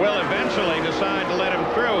 will eventually decide to let him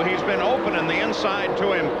through. He's been opening the inside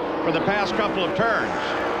to him for the past couple of turns.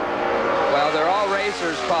 Well, they're all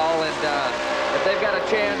racers, Paul, and if they've got a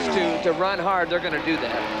chance to run hard, they're going to do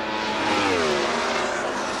that.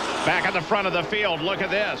 Back at the front of the field, look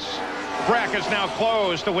at this. Breck is now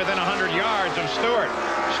close to within 100 yards of Stewart.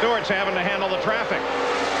 Stewart's having to handle the traffic.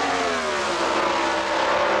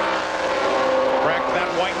 Breck, that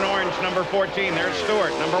white and orange, number 14. There's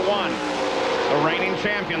Stewart, number 1. The reigning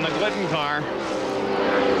champion, the Glidden car.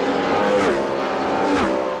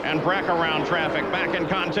 And Breck around traffic, back in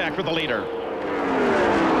contact with the leader.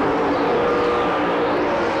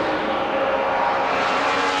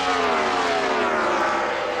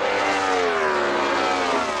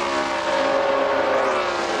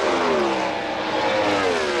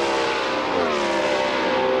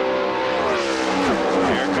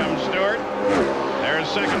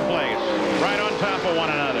 Second place, right on top of one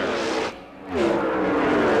another.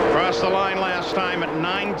 Crossed the line last time at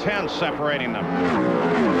 9/10 separating them.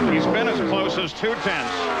 He's been as close as 2/10,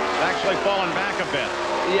 actually fallen back a bit.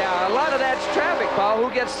 Yeah, a lot of that's traffic, Paul. Who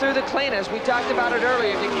gets through the cleanest? We talked about it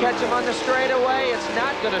earlier. If you catch him on the straightaway, it's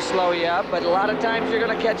not going to slow you up, but a lot of times you're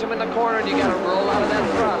going to catch him in the corner and you got to roll out of that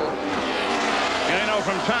throttle. And I know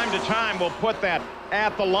from time to time we'll put that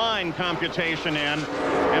at the line computation in,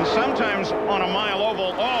 and sometimes on a mile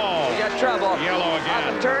oval, oh, you got trouble. Yellow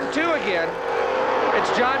again. On turn 2 again. It's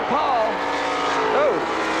John Paul. Oh.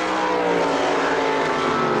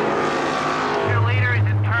 Your leader is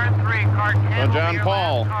in turn 3. Car 10. So John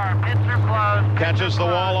Paul pits are closed. catches the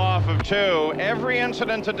wall off of 2. Every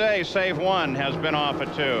incident today, save one, has been off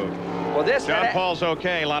at 2. Well, this John Paul's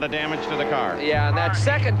okay. A lot of damage to the car. Yeah, and that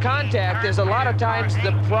second contact is a lot of times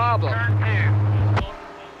the problem.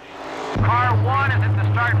 Car 1 is at the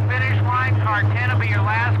start-finish line. Car 10 will be your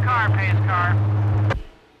last car, pace car.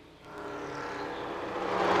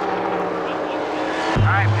 All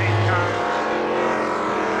right, pace car.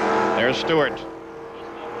 There's Stewart,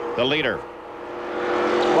 the leader.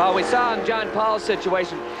 Well, we saw in John Paul's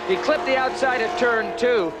situation, he clipped the outside of turn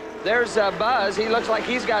 2. There's Buzz. He looks like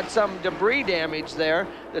he's got some debris damage there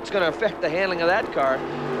that's going to affect the handling of that car.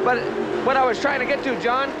 But what I was trying to get to,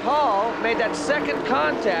 John Paul made that second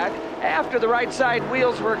contact after the right side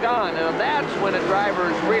wheels were gone. And that's when a driver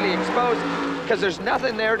is really exposed because there's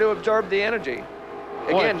nothing there to absorb the energy.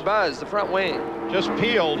 Again, Boy, Buzz, the front wing. Just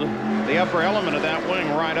peeled the upper element of that wing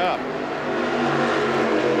right up.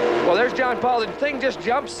 Well, there's John Paul. The thing just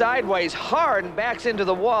jumps sideways hard and backs into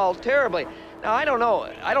the wall terribly. Now, I don't know.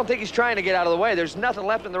 I don't think he's trying to get out of the way. There's nothing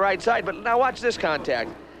left on the right side, but now watch this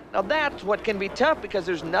contact. Now, that's what can be tough because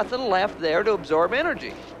there's nothing left there to absorb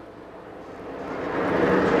energy.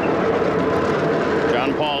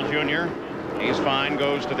 John Paul Jr., he's fine,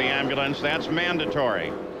 goes to the ambulance. That's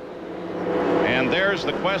mandatory. And there's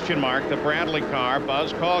the question mark, the Bradley car,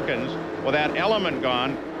 Buzz Calkins, with that element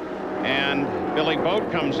gone. And Billy Boat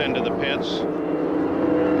comes into the pits,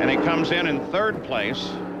 and he comes in third place.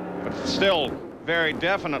 But still very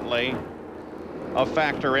definitely a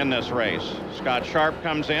factor in this race. Scott Sharp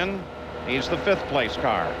comes in. He's the 5th place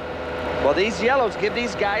car. Well, these yellows give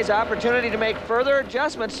these guys opportunity to make further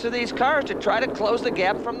adjustments to these cars to try to close the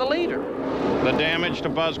gap from the leader. The damage to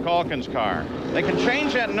Buzz Calkin's car. They can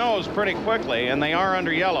change that nose pretty quickly, and they are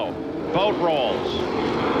under yellow. Boat rolls.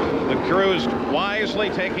 The crew's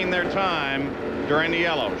wisely taking their time during the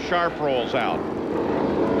yellow. Sharp rolls out.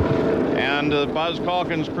 And Buzz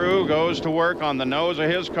Calkin's crew goes to work on the nose of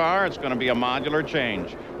his car. It's going to be a modular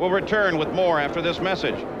change. We'll return with more after this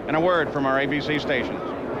message and a word from our ABC stations.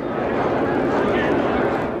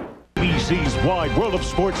 ABC's Wide World of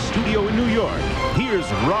Sports studio in New York. Here's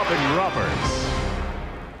Robin Roberts.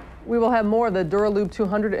 We will have more of the Dura-Lube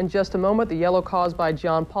 200 in just a moment. The yellow caused by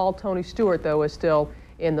John Paul. Tony Stewart, though, is still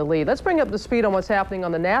in the lead. Let's bring up the speed on what's happening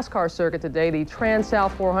on the NASCAR circuit today. The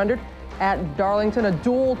Trans-South 400 at Darlington. A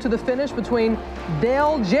duel to the finish between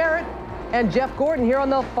Dale Jarrett and Jeff Gordon here on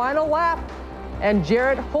the final lap. And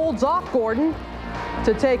Jarrett holds off Gordon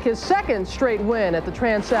to take his 2nd straight win at the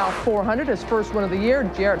Trans-South 400, his 1st win of the year.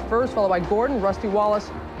 Jarrett first, followed by Gordon. Rusty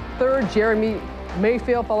Wallace 3rd. Jeremy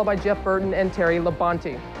Mayfield, followed by Jeff Burton and Terry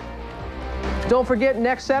Labonte. Don't forget,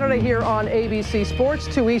 next Saturday here on ABC Sports,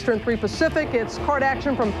 2 Eastern, 3 Pacific, it's kart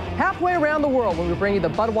action from halfway around the world when we bring you the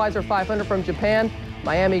Budweiser 500 from Japan.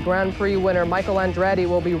 Miami Grand Prix winner Michael Andretti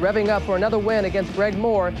will be revving up for another win against Greg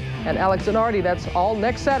Moore and Alex Zanardi. That's all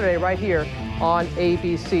next Saturday right here on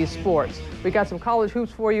ABC Sports. We got some college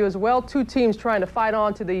hoops for you as well. 2 teams trying to fight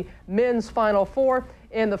on to the men's Final Four.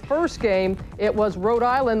 In the first game, it was Rhode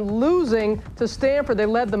Island losing to Stanford. They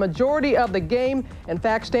led the majority of the game. In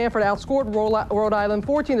fact, Stanford outscored Rhode Island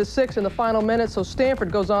 14-6 in the final minutes, so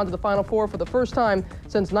Stanford goes on to the Final Four for the first time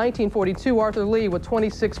since 1942. Arthur Lee with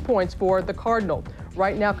 26 points for the Cardinal.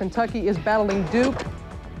 Right now, Kentucky is battling Duke,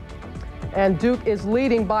 and Duke is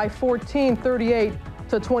leading by 14,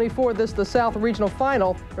 38-24. This is the South Regional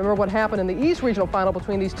Final. Remember what happened in the East Regional Final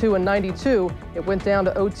between these two in '92. It went down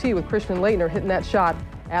to OT with Christian Laettner hitting that shot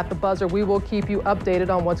at the buzzer. We will keep you updated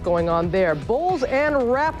on what's going on there. Bulls and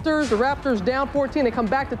Raptors. The Raptors down 14. They come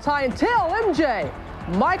back to tie until MJ.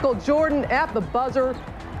 Michael Jordan at the buzzer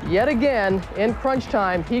yet again in crunch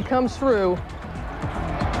time. He comes through,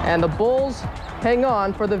 and the Bulls hang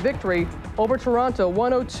on for the victory over Toronto,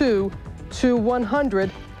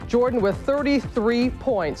 102-100. Jordan with 33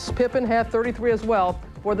 points. Pippen had 33 as well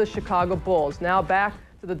for the Chicago Bulls. Now back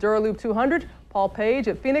to the Dura-Lube 200. Paul Page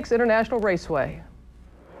at Phoenix International Raceway.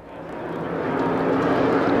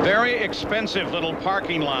 Very expensive little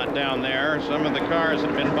parking lot down there. Some of the cars that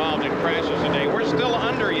have been involved in crashes today. We're still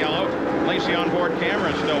under yellow. At least the onboard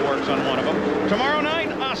camera still works on one of them. Tomorrow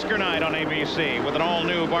night, Oscar night on ABC with an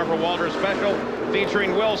all-new Barbara Walters special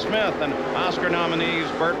featuring Will Smith and Oscar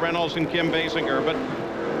nominees Burt Reynolds and Kim Basinger.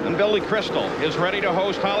 And Billy Crystal is ready to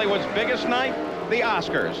host Hollywood's biggest night, the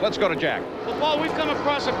Oscars. Let's go to Jack. Well, Paul, we've come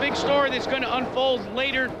across a big story that's going to unfold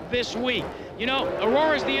later this week. You know,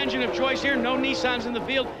 Aurora's the engine of choice here. No Nissans in the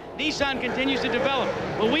field. Nissan continues to develop.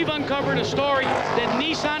 Well, we've uncovered a story that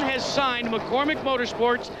Nissan has signed McCormick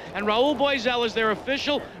Motorsports and Raul Boesel as their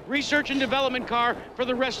official research and development car for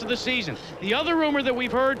the rest of the season. The other rumor that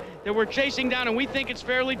we've heard that we're chasing down, and we think it's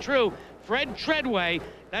fairly true, Fred Treadway,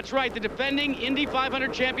 that's right, the defending Indy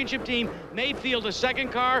 500 championship team may field a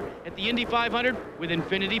second car at the Indy 500 with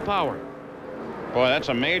Infinity Power. Boy, that's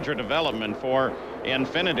a major development for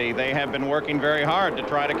Infinity. They have been working very hard to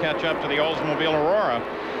try to catch up to the Oldsmobile Aurora.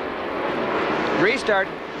 Restart.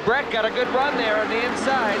 Breck got a good run there on the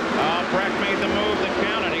inside. Breck made the move that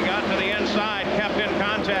counted. He got to the inside, kept in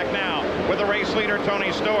contact now with the race leader,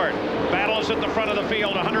 Tony Stewart. Battles at the front of the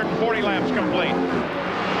field, 140 laps complete.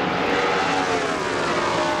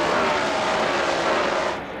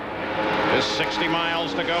 Just 60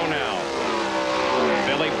 miles to go now.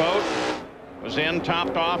 Billy Boat was in,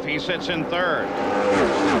 topped off. He sits in 3rd.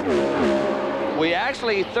 We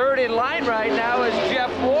actually 3rd in line right now is Jeff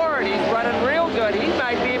Ward. He's running real good. He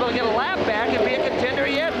might be able to get a lap back and be a contender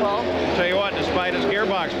yet, Paul. Tell you what, despite his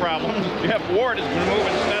gearbox problems, Jeff Ward has been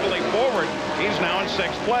moving steadily forward. He's now in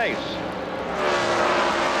 6th place.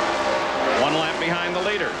 1 lap behind the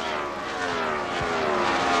leaders.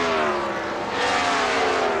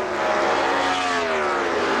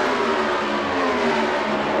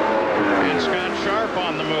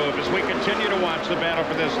 On the move as we continue to watch the battle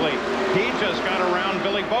for this lead. He just got around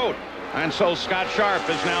Billy Boat, and so Scott Sharp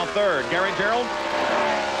is now 3rd. Gary Gerald?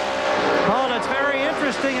 Paul, it's very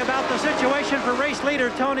interesting about the situation for race leader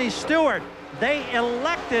Tony Stewart. They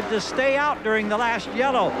elected to stay out during the last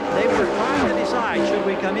yellow. They were trying to decide, should we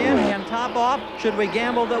we come in and top off? Should we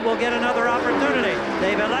gamble that we'll get another opportunity?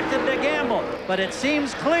 They've elected to gamble, but it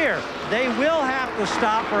seems clear they will have to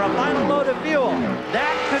stop for a final load of fuel.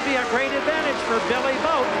 That could be a great advantage for Billy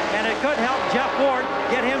Boat, and it could help Jeff Ward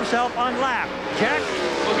get himself on lap. Jack?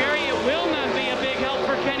 Well, Gary, it will not be a big help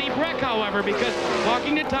for Kenny Breck, however, because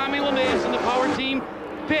talking to Tommy LeMans in the power team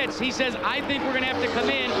pits, he says, I think we're going to have to come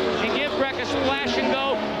in and give Breck a splash and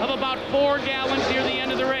go of about 4 gallons near the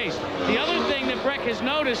end of the race. The other thing that Breck has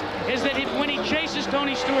noticed is that when he chases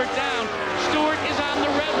Tony Stewart down, Stewart is on the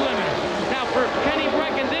rev limiter. Now, for Kenny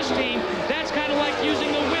Breck and this team, that's kind of like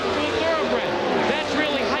using the whip to a thoroughbred. That's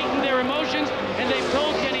really heightened their emotions, and they've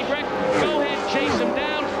told Kenny Breck, go ahead, chase him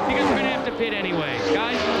down, because we're going to have to pit anyways,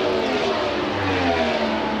 guys.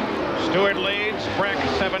 Stewart leads, Breck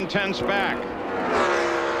 7/10 back.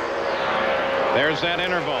 There's that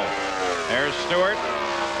interval. There's Stewart.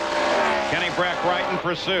 Kenny Breck right in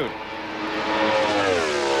pursuit.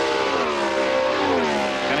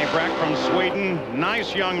 Kenny Breck from Sweden,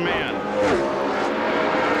 nice young man.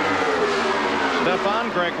 Stefan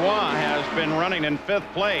Gregoire has been running in 5th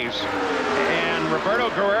place, and Roberto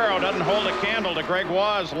Guerrero doesn't hold a candle to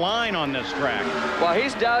Gregoire's line on this track. Well,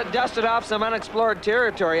 he's dusted off some unexplored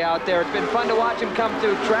territory out there. It's been fun to watch him come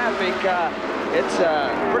through traffic. It's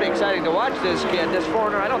pretty exciting to watch this kid. This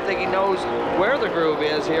foreigner, I don't think he knows where the groove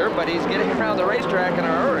is here, but he's getting around the racetrack in a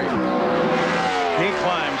hurry. He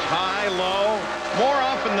climbs high, low. More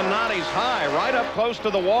often than not, he's high, right up close to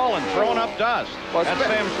the wall and throwing up dust. Well, that's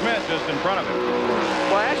Sam Schmidt just in front of him.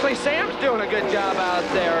 Well, actually, Sam's doing a good job out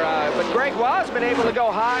there, but Gregoire's been able to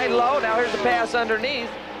go high, low. Now here's the pass underneath.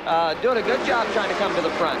 Doing a good job trying to come to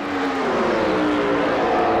the front.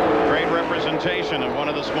 Great representation of one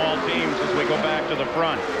of the small teams as we go back to the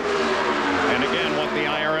front. And again, what the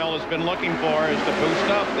IRL has been looking for is to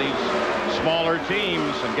boost up these smaller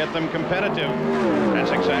teams and get them competitive.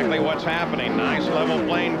 That's exactly what's happening. Nice level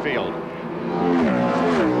playing field.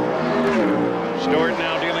 Stewart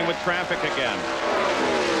now dealing with traffic again.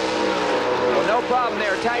 Well, no problem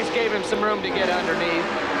there. Tice gave him some room to get underneath.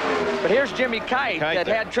 But here's Jimmy Kite that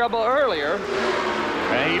had trouble earlier.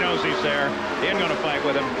 Yeah, he knows he's there. He ain't going to fight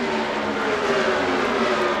with him.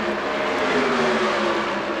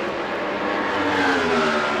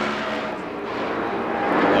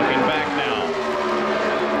 Looking back now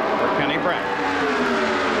for Kenny Breck.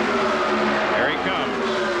 There he comes.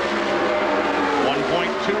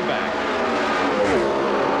 1.2 back.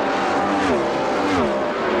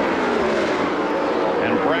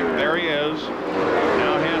 And Breck, there he is.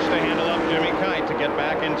 Now has to handle up Jimmy Kite to get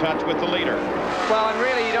back in touch with the leader. Well, and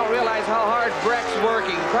really, you don't realize how hard Breck's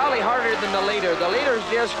working. Probably harder than the leader. The leader's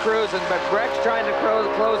just cruising, but Breck's trying to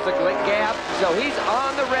close the gap. So he's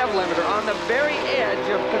on the rev limiter, on the very edge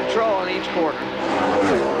of control in each corner.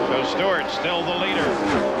 So Stewart still the leader.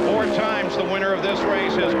 4 times the winner of this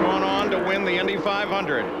race has gone on to win the Indy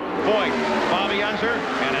 500. Voigt, Bobby Unser,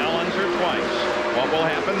 and Al Unser twice. What will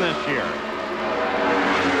happen this year?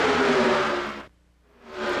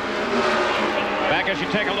 As you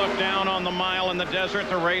take a look down on the mile in the desert,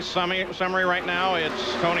 the race summary right now,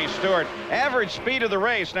 it's Tony Stewart. Average speed of the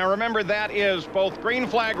race. Now remember, that is both green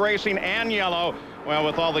flag racing and yellow. Well,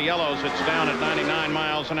 with all the yellows, it's down at 99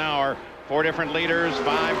 miles an hour. 4 different leaders,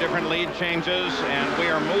 5 different lead changes, and we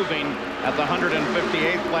are moving at the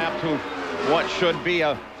 158th lap to what should be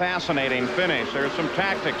a fascinating finish. There's some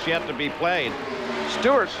tactics yet to be played.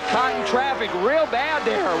 Stewart's caught in traffic real bad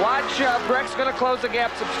there. Watch, Breck's going to close the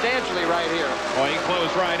gap substantially right here. Well, he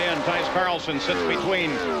closed right in. Tice Carlson sits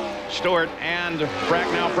between Stewart and Breck.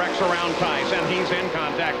 Now Breck's around Tice, and he's in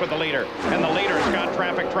contact with the leader. And the leader's got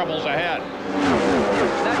traffic troubles ahead.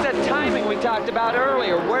 That's that timing we talked about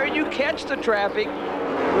earlier. Where you catch the traffic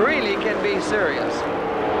really can be serious.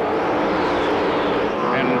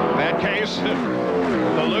 In that case,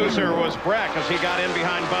 the loser was Breck as he got in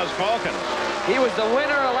behind Buzz Calkins. He was the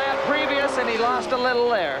winner a lap previous, and he lost a little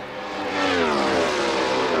there.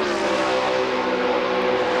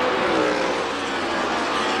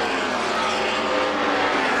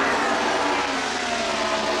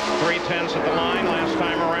 .3 at the line last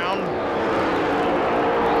time around.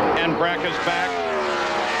 And Breck is back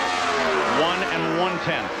 1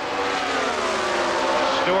 1/10.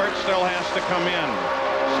 Stewart still has to come in.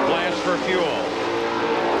 Splash for fuel.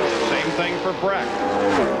 Same thing for Breck.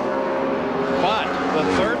 But the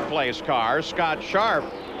 3rd place car, Scott Sharp,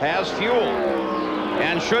 has fuel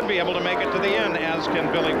and should be able to make it to the end, as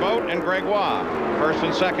can Billy Boat and Gregoire. 1st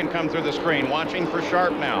and 2nd come through the screen. Watching for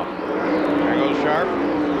Sharp now. There goes Sharp.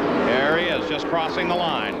 There he is, just crossing the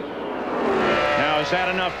line. Now, is that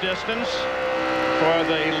enough distance for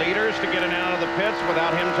the leaders to get in out of the pits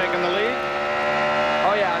without him taking the lead?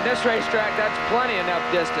 this racetrack, that's plenty enough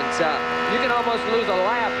distance. You can almost lose a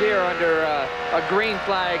lap here under a green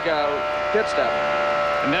flag pit stop.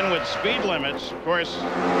 And then with speed limits, of course,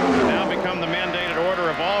 now become the mandated order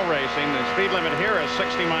of all racing. The speed limit here is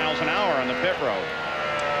 60 miles an hour on the pit road.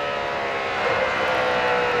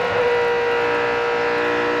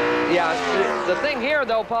 Yeah, the thing here,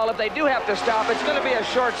 though, Paul, if they do have to stop, it's going to be a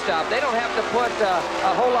short stop. They don't have to put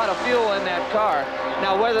a whole lot of fuel in that car.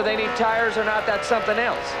 Now, whether they need tires or not, that's something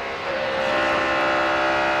else.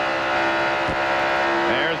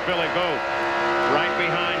 There's Billy Boat right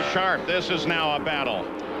behind Sharp. This is now a battle.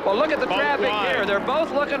 Well, look at the traffic here. They're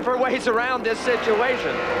both looking for ways around this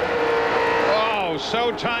situation. Oh,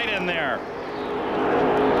 so tight in there.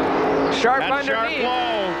 Sharp That's underneath. Sharp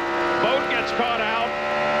low. Boat gets caught out.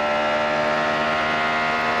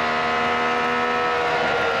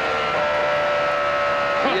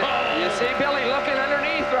 You see Billy looking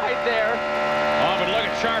underneath right there. Oh, but look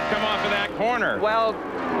at Sharp come off of that corner. Well,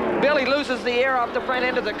 Billy loses the air off the front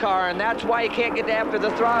end of the car, and that's why he can't get after the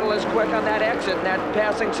throttle as quick on that exit in that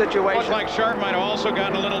passing situation. Looks like Sharp might have also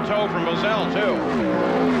gotten a little tow from Bozell, too.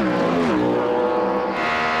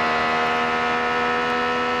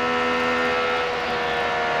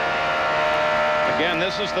 Again,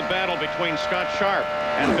 this is the battle between Scott Sharp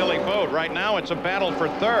and Billy Boat. Right now, it's a battle for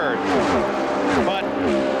third. But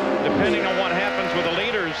depending on what happens with the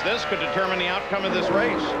leaders, this could determine the outcome of this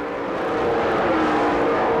race.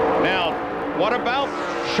 Now, what about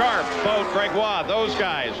Sharp, Boat, Gregoire, those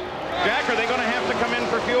guys? Jack, are they going to have to come in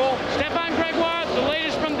for fuel? Stefan Gregoire, the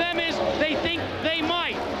latest from them is they think they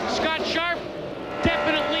might. Scott Sharp,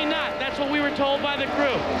 definitely not. That's what we were told by the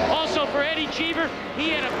crew. Also, for Eddie Cheever, he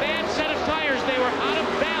had a bad set of tires. They were out of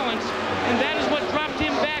balance, and that is what dropped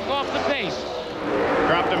him back off the pace.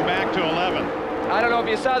 Dropped him back to 11. I don't know if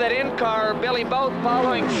you saw that in-car, Billy Boat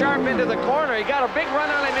following Sharp into the corner. He got a big run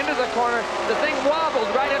on him into the corner. The thing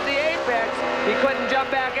wobbled right at the apex. He couldn't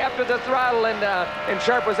jump back after the throttle, and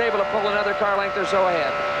Sharp was able to pull another car length or so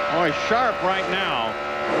ahead. Boy, Sharp right now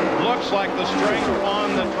looks like the strength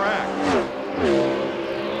on the track.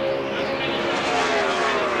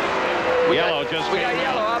 We got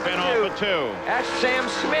yellow up been at 2. off at 2. That's Sam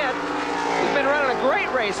Smith. He's been running a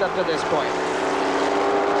great race up to this point.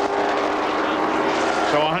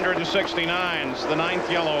 So 169's the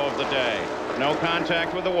 9th yellow of the day. No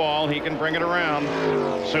contact with the wall. He can bring it around.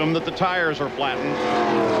 Assume that the tires are flattened.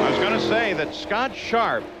 I was going to say that Scott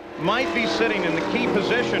Sharp might be sitting in the key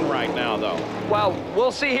position right now, though. Well,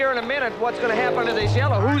 we'll see here in a minute what's going to happen to this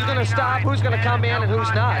yellow. Who's going to stop, who's going to come in, and who's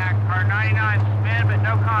not. Car 99 spin, but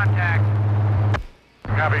no contact.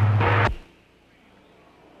 Copy.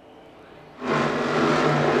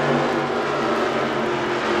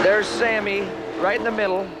 There's Sammy right in the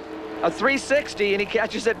middle. A 360, and he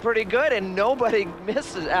catches it pretty good, and nobody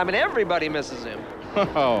misses. I mean, everybody misses him.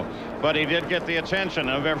 Oh, but he did get the attention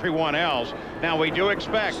of everyone else. Now, we do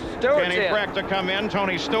expect Kenny Breck to come in.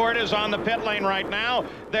 Tony Stewart is on the pit lane right now.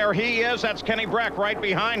 There he is. That's Kenny Breck right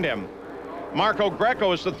behind him. Marco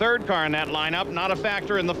Greco is the 3rd car in that lineup, not a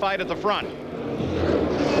factor in the fight at the front.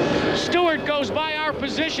 Stewart goes by our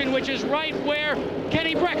position, which is right where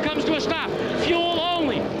Kenny Breck comes to a stop. Fuel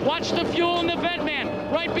only. Watch the fuel in the vent man,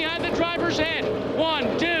 right behind the driver's head.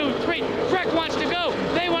 1, 2, 3. Breck wants to go.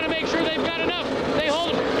 They want to make sure they've got enough. They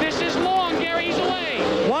hold him. This is long, Gary. He's away.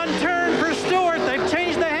 One turn for Stewart. They've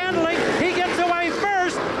changed the handling. He gets away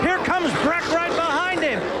first. Here comes Breck right behind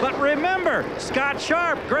him. But remember, Scott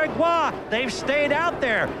Sharp, Gregoire, they've stayed out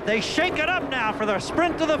there. They shake it up now for the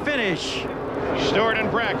sprint to the finish. Stewart and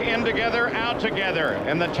Breck in together, out together,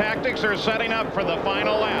 and the tactics are setting up for the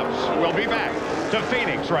final laps. We'll be back to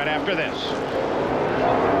Phoenix right after this.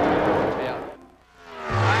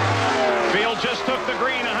 Field just took the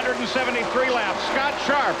green, 173 laps. Scott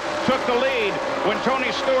Sharp took the lead when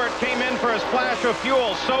Tony Stewart came in for a splash of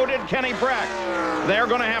fuel. So did Kenny Breck. They're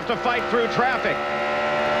going to have to fight through traffic.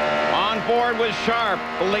 On board with Sharp,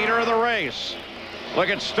 the leader of the race. Look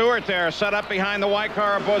at Stewart there, set up behind the white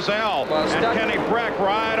car of Bozell. And Kenny Breck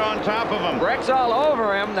right on top of him. Breck's all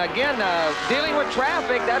over him. Again, dealing with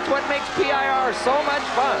traffic, that's what makes PIR so much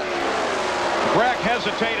fun. Breck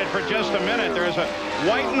hesitated for just a minute. There's a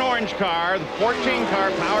white and orange car, the 14 car,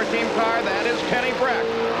 power team car. That is Kenny Breck.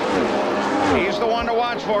 He's the one to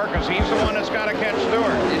watch for because he's the one that's got to catch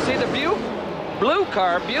Stewart. You see the blue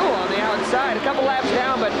car, Buell on the outside, a couple laps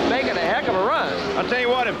down, but making a heck of a run. I'll tell you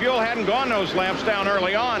what, if Buell hadn't gone those laps down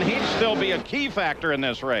early on, he'd still be a key factor in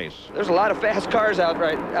this race. There's a lot of fast cars out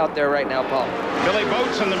there right now, Paul. Billy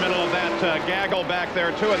Boat's in the middle of that gaggle back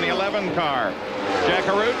there, too, in the 11 car. Jack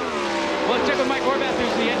Arute? Well, let's check with Mike Horvath,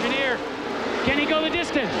 who's the engineer. Can he go the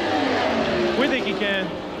distance? We think he can.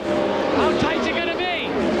 How tight's it gonna be?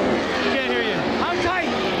 Can't hear you. How tight?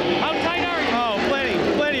 How tight are you? Oh,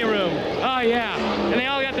 plenty of room. Oh, yeah. And they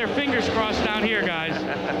all got their fingers crossed down here, guys.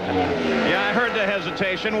 Yeah, I heard the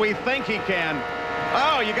hesitation. We think he can.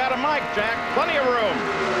 Oh, you got a mic, Jack. Plenty of room.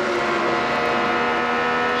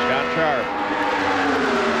 Scott Sharp.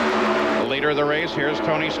 The leader of the race. Here's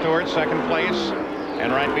Tony Stewart, second place.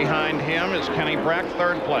 And right behind him is Kenny Breck,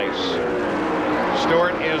 third place.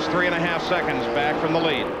 Stewart is 3.5 seconds back from the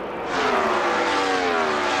lead.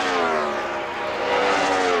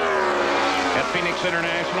 At Phoenix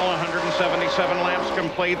International, 177 laps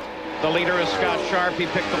complete. The leader is Scott Sharp. He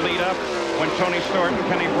picked the lead up when Tony Stewart and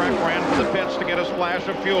Kenny Breck ran for the pits to get a splash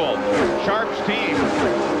of fuel. Sharp's team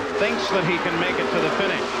thinks that he can make it to the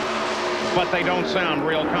finish, but they don't sound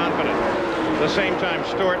real confident. At the same time,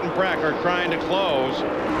 Stewart and Breck are trying to close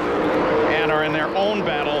and are in their own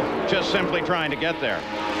battle, just simply trying to get there.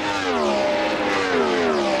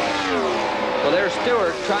 Well, there's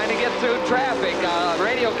Stewart trying to get through traffic.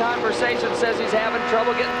 Radio conversation says he's having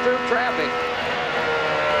trouble getting through traffic.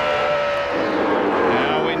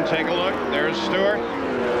 Now we can take a look. There's Stewart.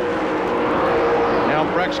 Now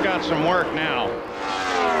Breck's got some work now.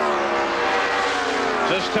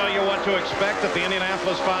 Just tell you what to expect at the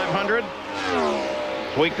Indianapolis 500.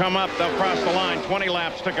 As we come up, they'll cross the line. 20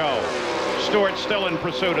 laps to go. Stewart still in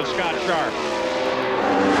pursuit of Scott Sharp.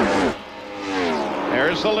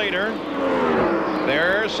 There's the leader.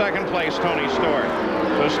 There's second place, Tony Stewart.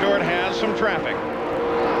 So Stewart has some traffic.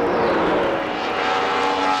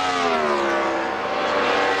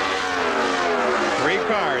 Three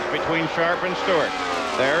cars between Sharp and Stewart.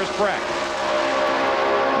 There's Breck.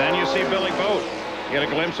 Then you see Billy Boat. Get a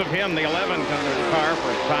glimpse of him, the 11 car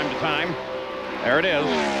from time to time. There it is.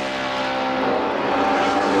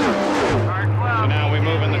 So now we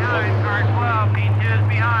move in the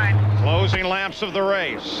closing laps of the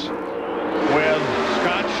race with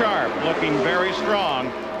Scott Sharp looking very strong,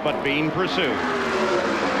 but being pursued.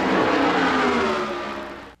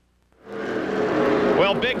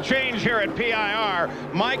 Well, big change here at PIR.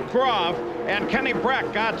 Mike Groff and Kenny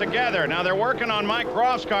Breck got together. Now they're working on Mike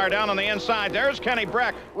Groff's car down on the inside. There's Kenny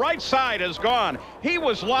Breck. Right side is gone. He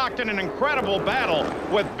was locked in an incredible battle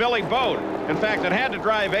with Billy Boat. In fact, it had to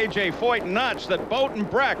drive A.J. Foyt nuts that Boat and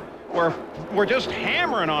Breck were just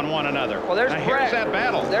hammering on one another. Well, there's now, Breck. here's that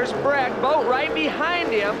battle. There's Breck. Boat right behind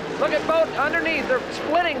him. Look at Boat underneath. They're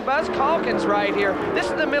splitting. Buzz Calkins right here. This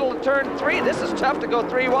is the middle of turn 3. This is tough to go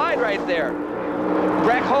 3 wide right there.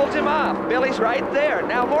 Breck holds him off. Billy's right there.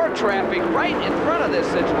 Now more traffic right in front of this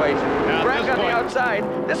situation. Now, Breck on the outside.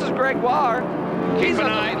 This is Gregoire. Keep an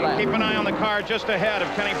eye on the car just ahead of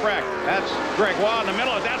Kenny Breck. That's Gregoire in the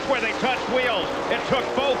middle. That's where they touched wheels. It took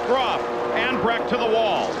both Groff and Breck to the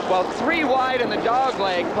wall. Well, 3 wide in the dog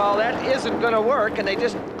leg, Paul. That isn't going to work, and they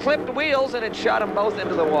just clipped wheels, and it shot them both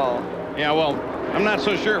into the wall. Yeah, well, I'm not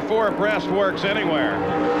so sure 4 abreast works anywhere.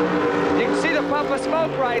 You can see the puff of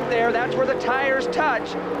smoke right there. That's where the tires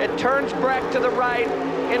touch. It turns Breck to the right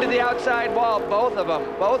into the outside wall, both of them.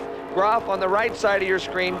 Both Groff on the right side of your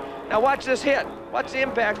screen. Now watch this hit. Watch the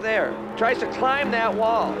impact there. Tries to climb that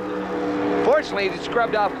wall. Fortunately, he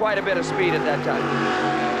scrubbed off quite a bit of speed at that time.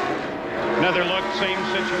 Another look, same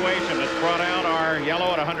situation. It's brought out our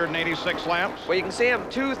yellow at 186 laps. Well, you can see him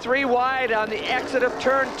 2-3 wide on the exit of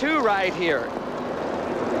turn 2 right here.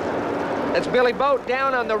 That's Billy Boat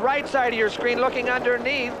down on the right side of your screen looking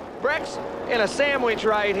underneath. Breck's in a sandwich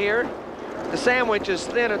right here. The sandwich is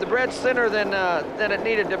thinner. The bread's thinner than it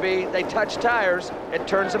needed to be. They touch tires. It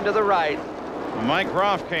turns them to the right. Mike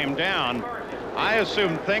Groff came down. I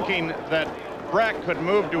assumed thinking that Breck could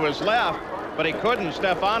move to his left, but he couldn't.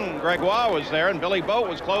 Stefan Gregoire was there, and Billy Boat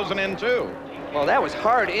was closing in too. Well, that was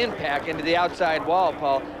hard impact into the outside wall,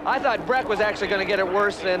 Paul. I thought Breck was actually going to get it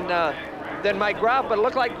worse than Mike Groff, but it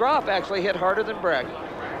looked like Groff actually hit harder than Breck.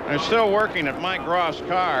 They're still working at Mike Groff's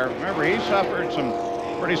car. Remember, he suffered some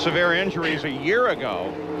pretty severe injuries a year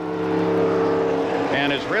ago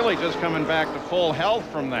and is really just coming back to full health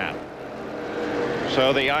from that.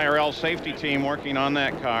 So the IRL safety team working on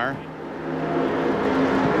that car.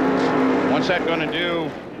 What's that going to do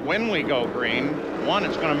when we go green? One,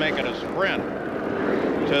 it's going to make it a sprint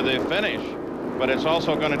to the finish, but it's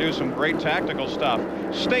also going to do some great tactical stuff.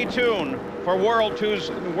 Stay tuned for World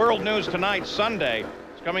News Tonight, Sunday.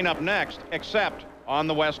 It's coming up next, except on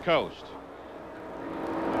the West Coast.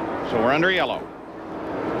 So we're under yellow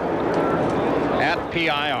at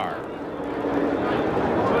PIR.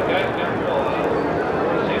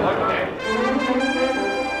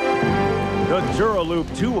 The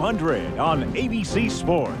Dura-Lube 200 on ABC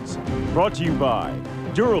Sports. Brought to you by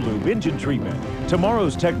Dura-Lube Engine Treatment.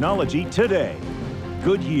 Tomorrow's technology today.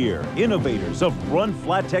 Goodyear, innovators of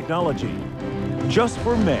run-flat technology. Just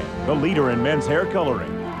for Men, the leader in men's hair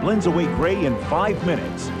coloring, blends away gray in 5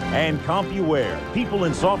 minutes. And CompuWare, people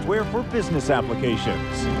and software for business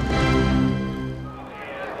applications.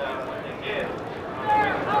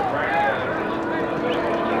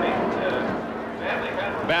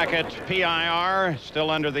 Back at PIR, still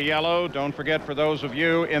under the yellow. Don't forget, for those of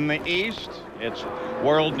you in the East, it's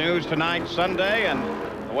World News Tonight Sunday, and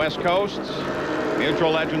the West Coast's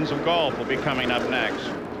Mutual Legends of Golf will be coming up next.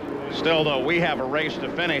 Still, though, we have a race to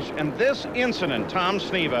finish, and this incident, Tom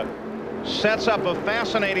Sneva, sets up a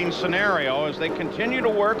fascinating scenario as they continue to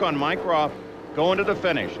work on Mike Roth going to the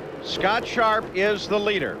finish. Scott Sharp is the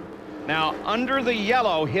leader. Now, under the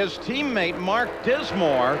yellow, his teammate Mark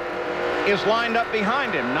Dismore is lined up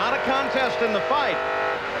behind him. Not a contest in the fight,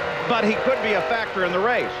 but he could be a factor in the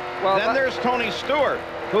race. Well, then there's Tony Stewart,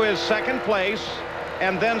 who is second place,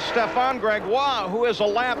 and then Stefan Gregoire, who is a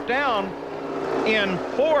lap down in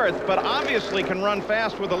fourth, but obviously can run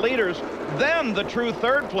fast with the leaders. Then the true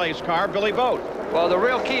third place car, Billy Boat. Well, the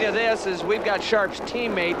real key to this is we've got Sharp's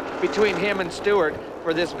teammate between him and Stewart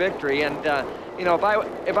for this victory. And you know,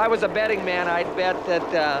 if I was a betting man, I'd bet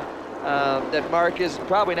that that Mark is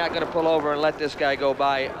probably not going to pull over and let this guy go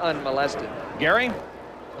by unmolested. Gary?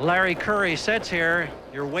 Larry Curry sits here.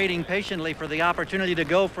 You're waiting patiently for the opportunity to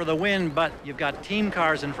go for the win, but you've got team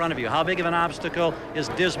cars in front of you. How big of an obstacle is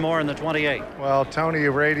Dismore in the 28? Well, Tony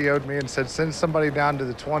radioed me and said, send somebody down to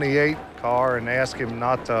the 28 car and ask him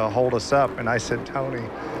not to hold us up. And I said, Tony,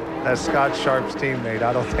 that's Scott Sharp's teammate.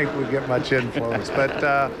 I don't think we get much influence.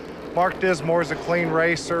 But Mark Dismore's a clean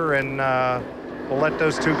racer, and we'll let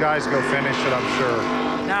those two guys go finish it, I'm sure.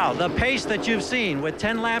 Now, the pace that you've seen with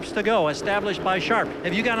 10 laps to go, established by Sharp,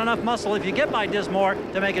 have you got enough muscle if you get by Dismore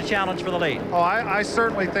to make a challenge for the lead? Oh, I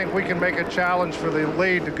certainly think we can make a challenge for the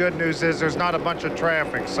lead. The good news is there's not a bunch of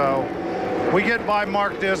traffic, so we get by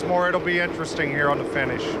Mark Dismore, it'll be interesting here on the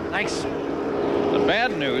finish. Thanks. The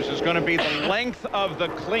bad news is going to be the length of the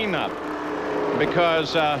cleanup,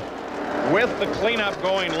 because with the cleanup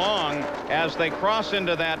going long, as they cross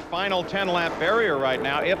into that final 10-lap barrier right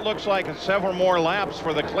now, it looks like it's several more laps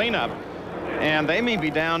for the cleanup, and they may be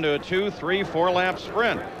down to a 2, 3, 4-lap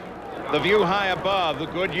sprint. The view high above, the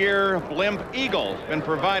Goodyear Blimp Eagle, been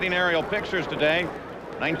providing aerial pictures today.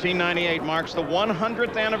 1998 marks the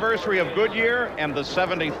 100th anniversary of Goodyear and the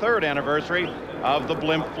 73rd anniversary of the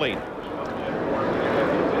Blimp fleet.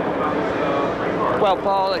 Well,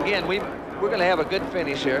 Paul, again, we're going to have a good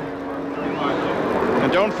finish here.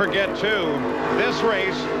 And don't forget, too, this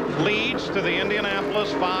race leads to the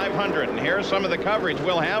Indianapolis 500. And here's some of the coverage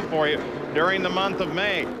we'll have for you during the month of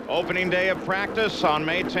May. Opening day of practice on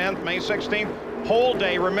May 10th, May 16th. Pole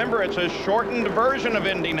day, remember, it's a shortened version of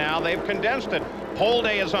Indy now. They've condensed it. Pole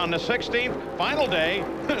day is on the 16th. Final day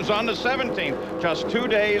is on the 17th. Just 2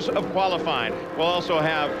 days of qualifying. We'll also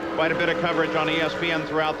have quite a bit of coverage on ESPN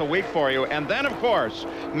throughout the week for you. And then, of course,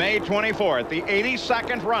 May 24th, the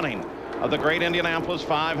 82nd running of the great Indianapolis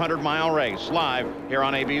 500-mile race, live here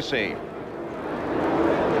on ABC.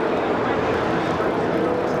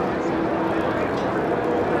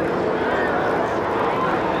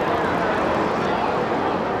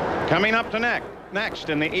 Coming up to next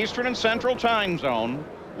in the Eastern and Central Time Zone,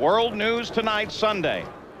 World News Tonight Sunday,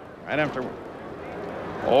 right after,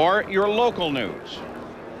 or your local news.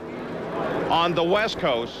 On the West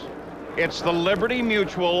Coast, it's the Liberty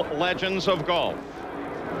Mutual Legends of Golf.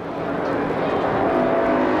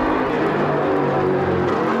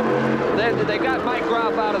 They got Mike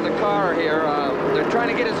Roth out of the car here. They're trying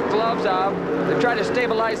to get his gloves off. They're trying to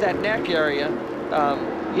stabilize that neck area.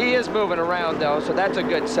 He is moving around, though, so that's a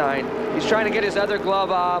good sign. He's trying to get his other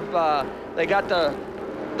glove off. They got the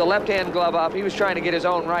left-hand glove off. He was trying to get his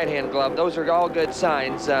own right-hand glove. Those are all good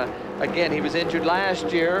signs. Again, he was injured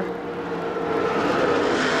last year.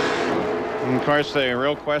 And of course, the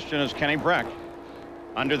real question is Kenny Breck.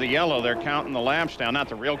 Under the yellow, they're counting the laps down. Not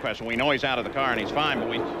the real question. We know he's out of the car and he's fine, but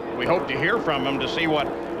we hope to hear from him to see what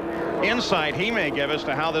insight he may give us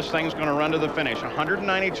to how this thing's going to run to the finish.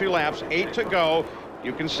 192 laps, 8 to go.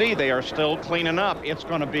 You can see they are still cleaning up. It's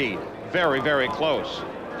going to be very, very close.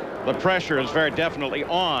 The pressure is very definitely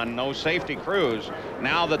on those safety crews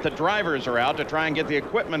now that the drivers are out to try and get the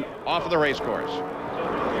equipment off of the race course.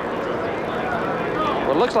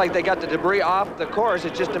 Well, it looks like they got the debris off the course.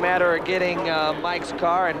 It's just a matter of getting Mike's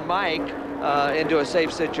car and Mike into a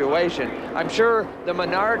safe situation. I'm sure the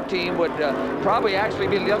Menard team would probably actually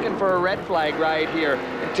be looking for a red flag right here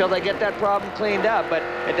until they get that problem cleaned up, but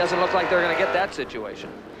it doesn't look like they're going to get that situation.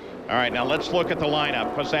 All right, now let's look at the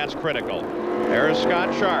lineup, because that's critical. There's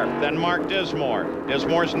Scott Sharp, then Mark Dismore.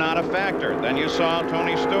 Dismore's not a factor. Then you saw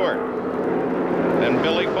Tony Stewart. Then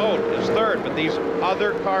Billy Boat is third, but these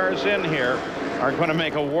other cars in here are going to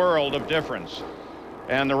make a world of difference.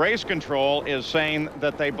 And the race control is saying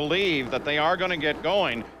that they believe that they are going to get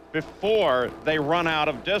going before they run out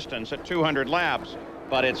of distance at 200 laps,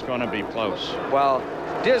 but it's going to be close. Well,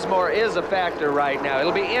 Dismore is a factor right now.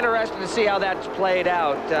 It'll be interesting to see how that's played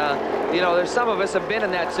out. You know, there's some of us have been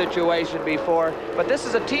in that situation before, but this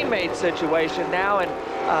is a teammate situation now,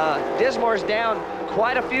 and Dismore's down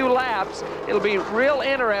quite a few laps. It'll be real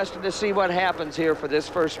interesting to see what happens here for this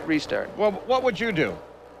first restart. Well, what would you do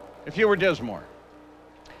if you were Dismore?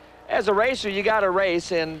 As a racer, you got to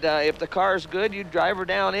race, and if the car's good, you drive her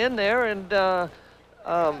down in there and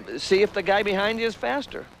see if the guy behind you is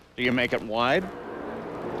faster. Do you make it wide?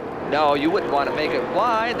 No, you wouldn't want to make it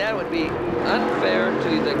wide. That would be unfair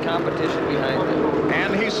to the competition behind them.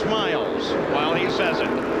 And he smiles while he says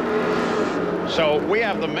it. So we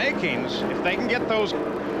have the makings. If they can get those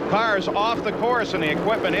cars off the course and the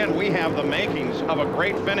equipment in, we have the makings of a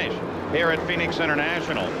great finish here at Phoenix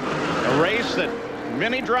International. A race that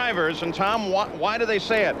many drivers, and Tom, why do they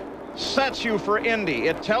say it? Sets you for Indy.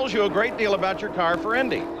 It tells you a great deal about your car for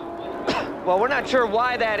Indy. Well, we're not sure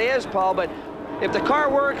why that is, Paul, but if the car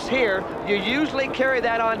works here, you usually carry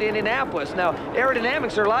that on to Indianapolis. Now,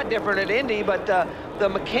 aerodynamics are a lot different at Indy, but the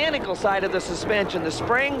mechanical side of the suspension, the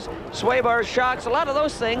springs, sway bars, shocks, a lot of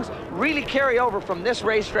those things really carry over from this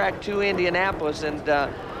racetrack to Indianapolis, and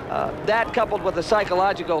that coupled with the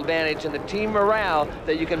psychological advantage and the team morale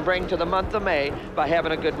that you can bring to the month of May by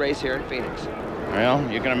having a good race here in Phoenix. Well,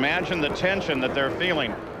 you can imagine the tension that they're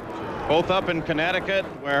feeling, both up in Connecticut,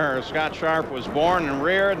 where Scott Sharp was born and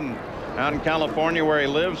reared, and out in California, where he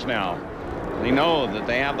lives now. They know that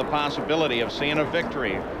they have the possibility of seeing a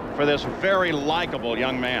victory for this very likable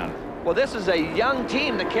young man. Well, this is a young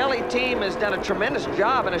team. The Kelly team has done a tremendous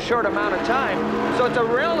job in a short amount of time. So it's a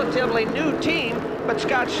relatively new team, but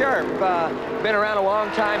Scott Sharp, been around a long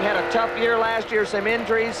time, had a tough year last year, some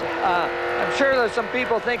injuries. I'm sure there's some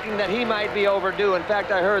people thinking that he might be overdue. In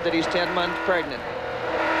fact, I heard that he's 10 months pregnant.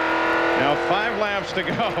 Now, 5 laps to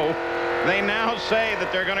go. They now say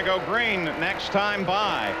that they're going to go green next time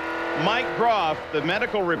by. Mike Groff, the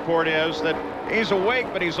medical report is that he's awake,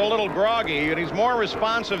 but he's a little groggy, and he's more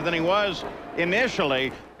responsive than he was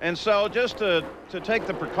initially. And so just to take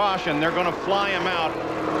the precaution, they're going to fly him out,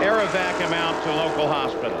 aerovac him out to local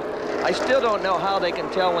hospital. I still don't know how they can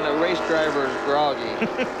tell when a race driver is groggy.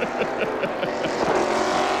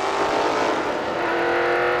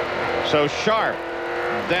 So Sharp,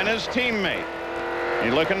 then his teammate.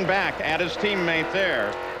 He's looking back at his teammate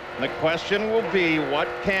there. The question will be, what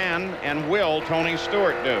can and will Tony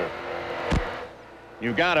Stewart do?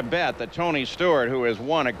 You've got to bet that Tony Stewart, who is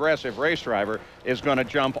one aggressive race driver, is going to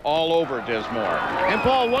jump all over Dismore. And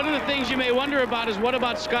Paul, one of the things you may wonder about is what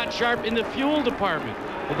about Scott Sharp in the fuel department?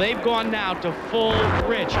 Well, they've gone now to full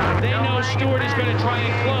rich. They know Stewart is going to try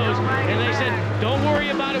and close, and they said, don't worry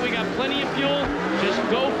about it. We got plenty of fuel. Just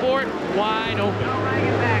go for it wide open.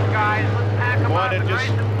 What, did you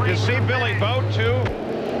see Billy Boat, too?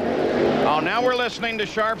 Oh, now we're listening to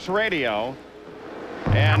Sharp's radio.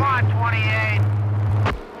 And come on, 28.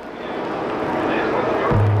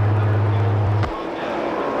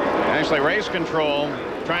 Actually, race control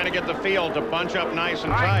trying to get the field to bunch up nice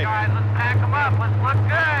and tight. All right, guys, let's pack them up. Let's look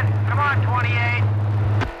good. Come on, 28.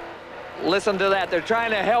 Listen to that. They're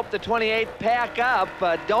trying to help the 28 pack up,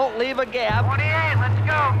 but don't leave a gap. 28, let's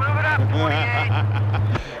go. Move it up, 28.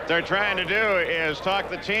 They're trying to do is talk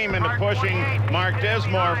the team into pushing Mark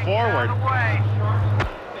Dismore forward.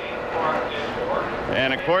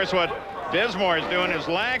 And, of course, what Dismore is doing is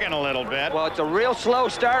lagging a little bit. Well, it's a real slow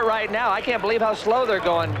start right now. I can't believe how slow they're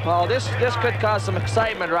going, Paul. This could cause some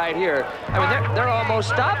excitement right here. I mean, they're almost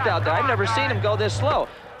stopped out there. I've never seen them go this slow.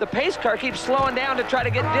 The pace car keeps slowing down to try to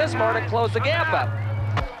get Dismore to close the gap up.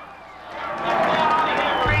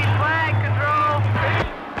 Green flag, control.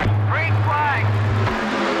 Green flag.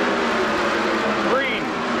 Green,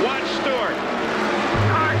 watch Stewart.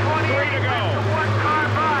 Car 28, 3 to go. let the one car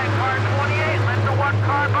by. Car 28, let the one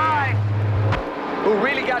car by. Who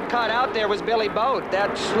really got caught out there was Billy Boat.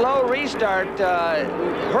 That slow restart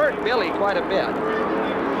hurt Billy quite a bit.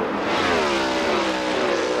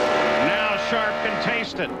 Now Sharp can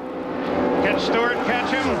taste it. Can Stewart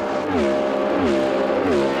catch him?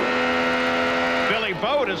 Billy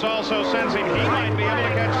Boat is also sensing he might be able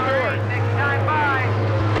to catch Stewart. Next time by.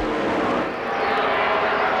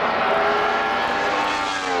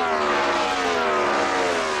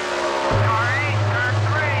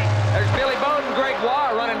 There's Billy Boat and Greg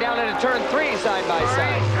Waugh running down into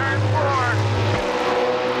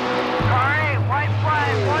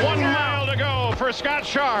for Scott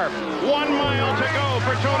Sharp. 1 mile to go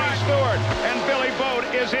for Tony Stewart. And Billy Boat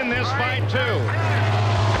is in this fight, too.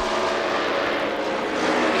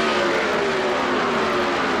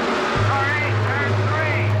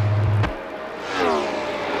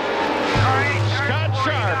 Scott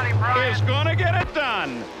Sharp is going to get it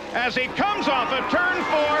done. As he comes off of turn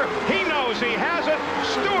 4, he knows he has it.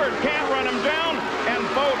 Stewart can't run him down, and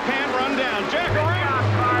Boat can't run down. Jackaroo.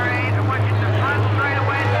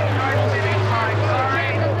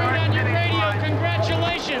 On your radio,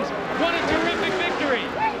 congratulations. What a terrific victory.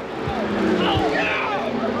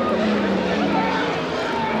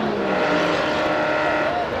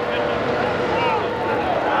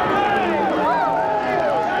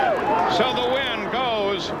 So the win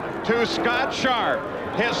goes to Scott Sharp,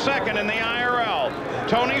 his second in the IRL.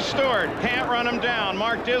 Tony Stewart can't run him down.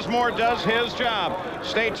 Mark Dismore does his job.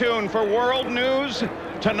 Stay tuned for world news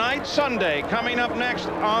tonight, Sunday, coming up next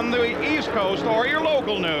on the East Coast, or your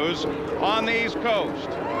local news on the East Coast.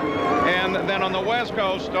 And then on the West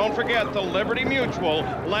Coast, don't forget the Liberty Mutual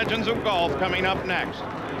Legends of Golf coming up next.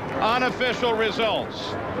 Unofficial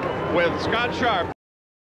results with Scott Sharp.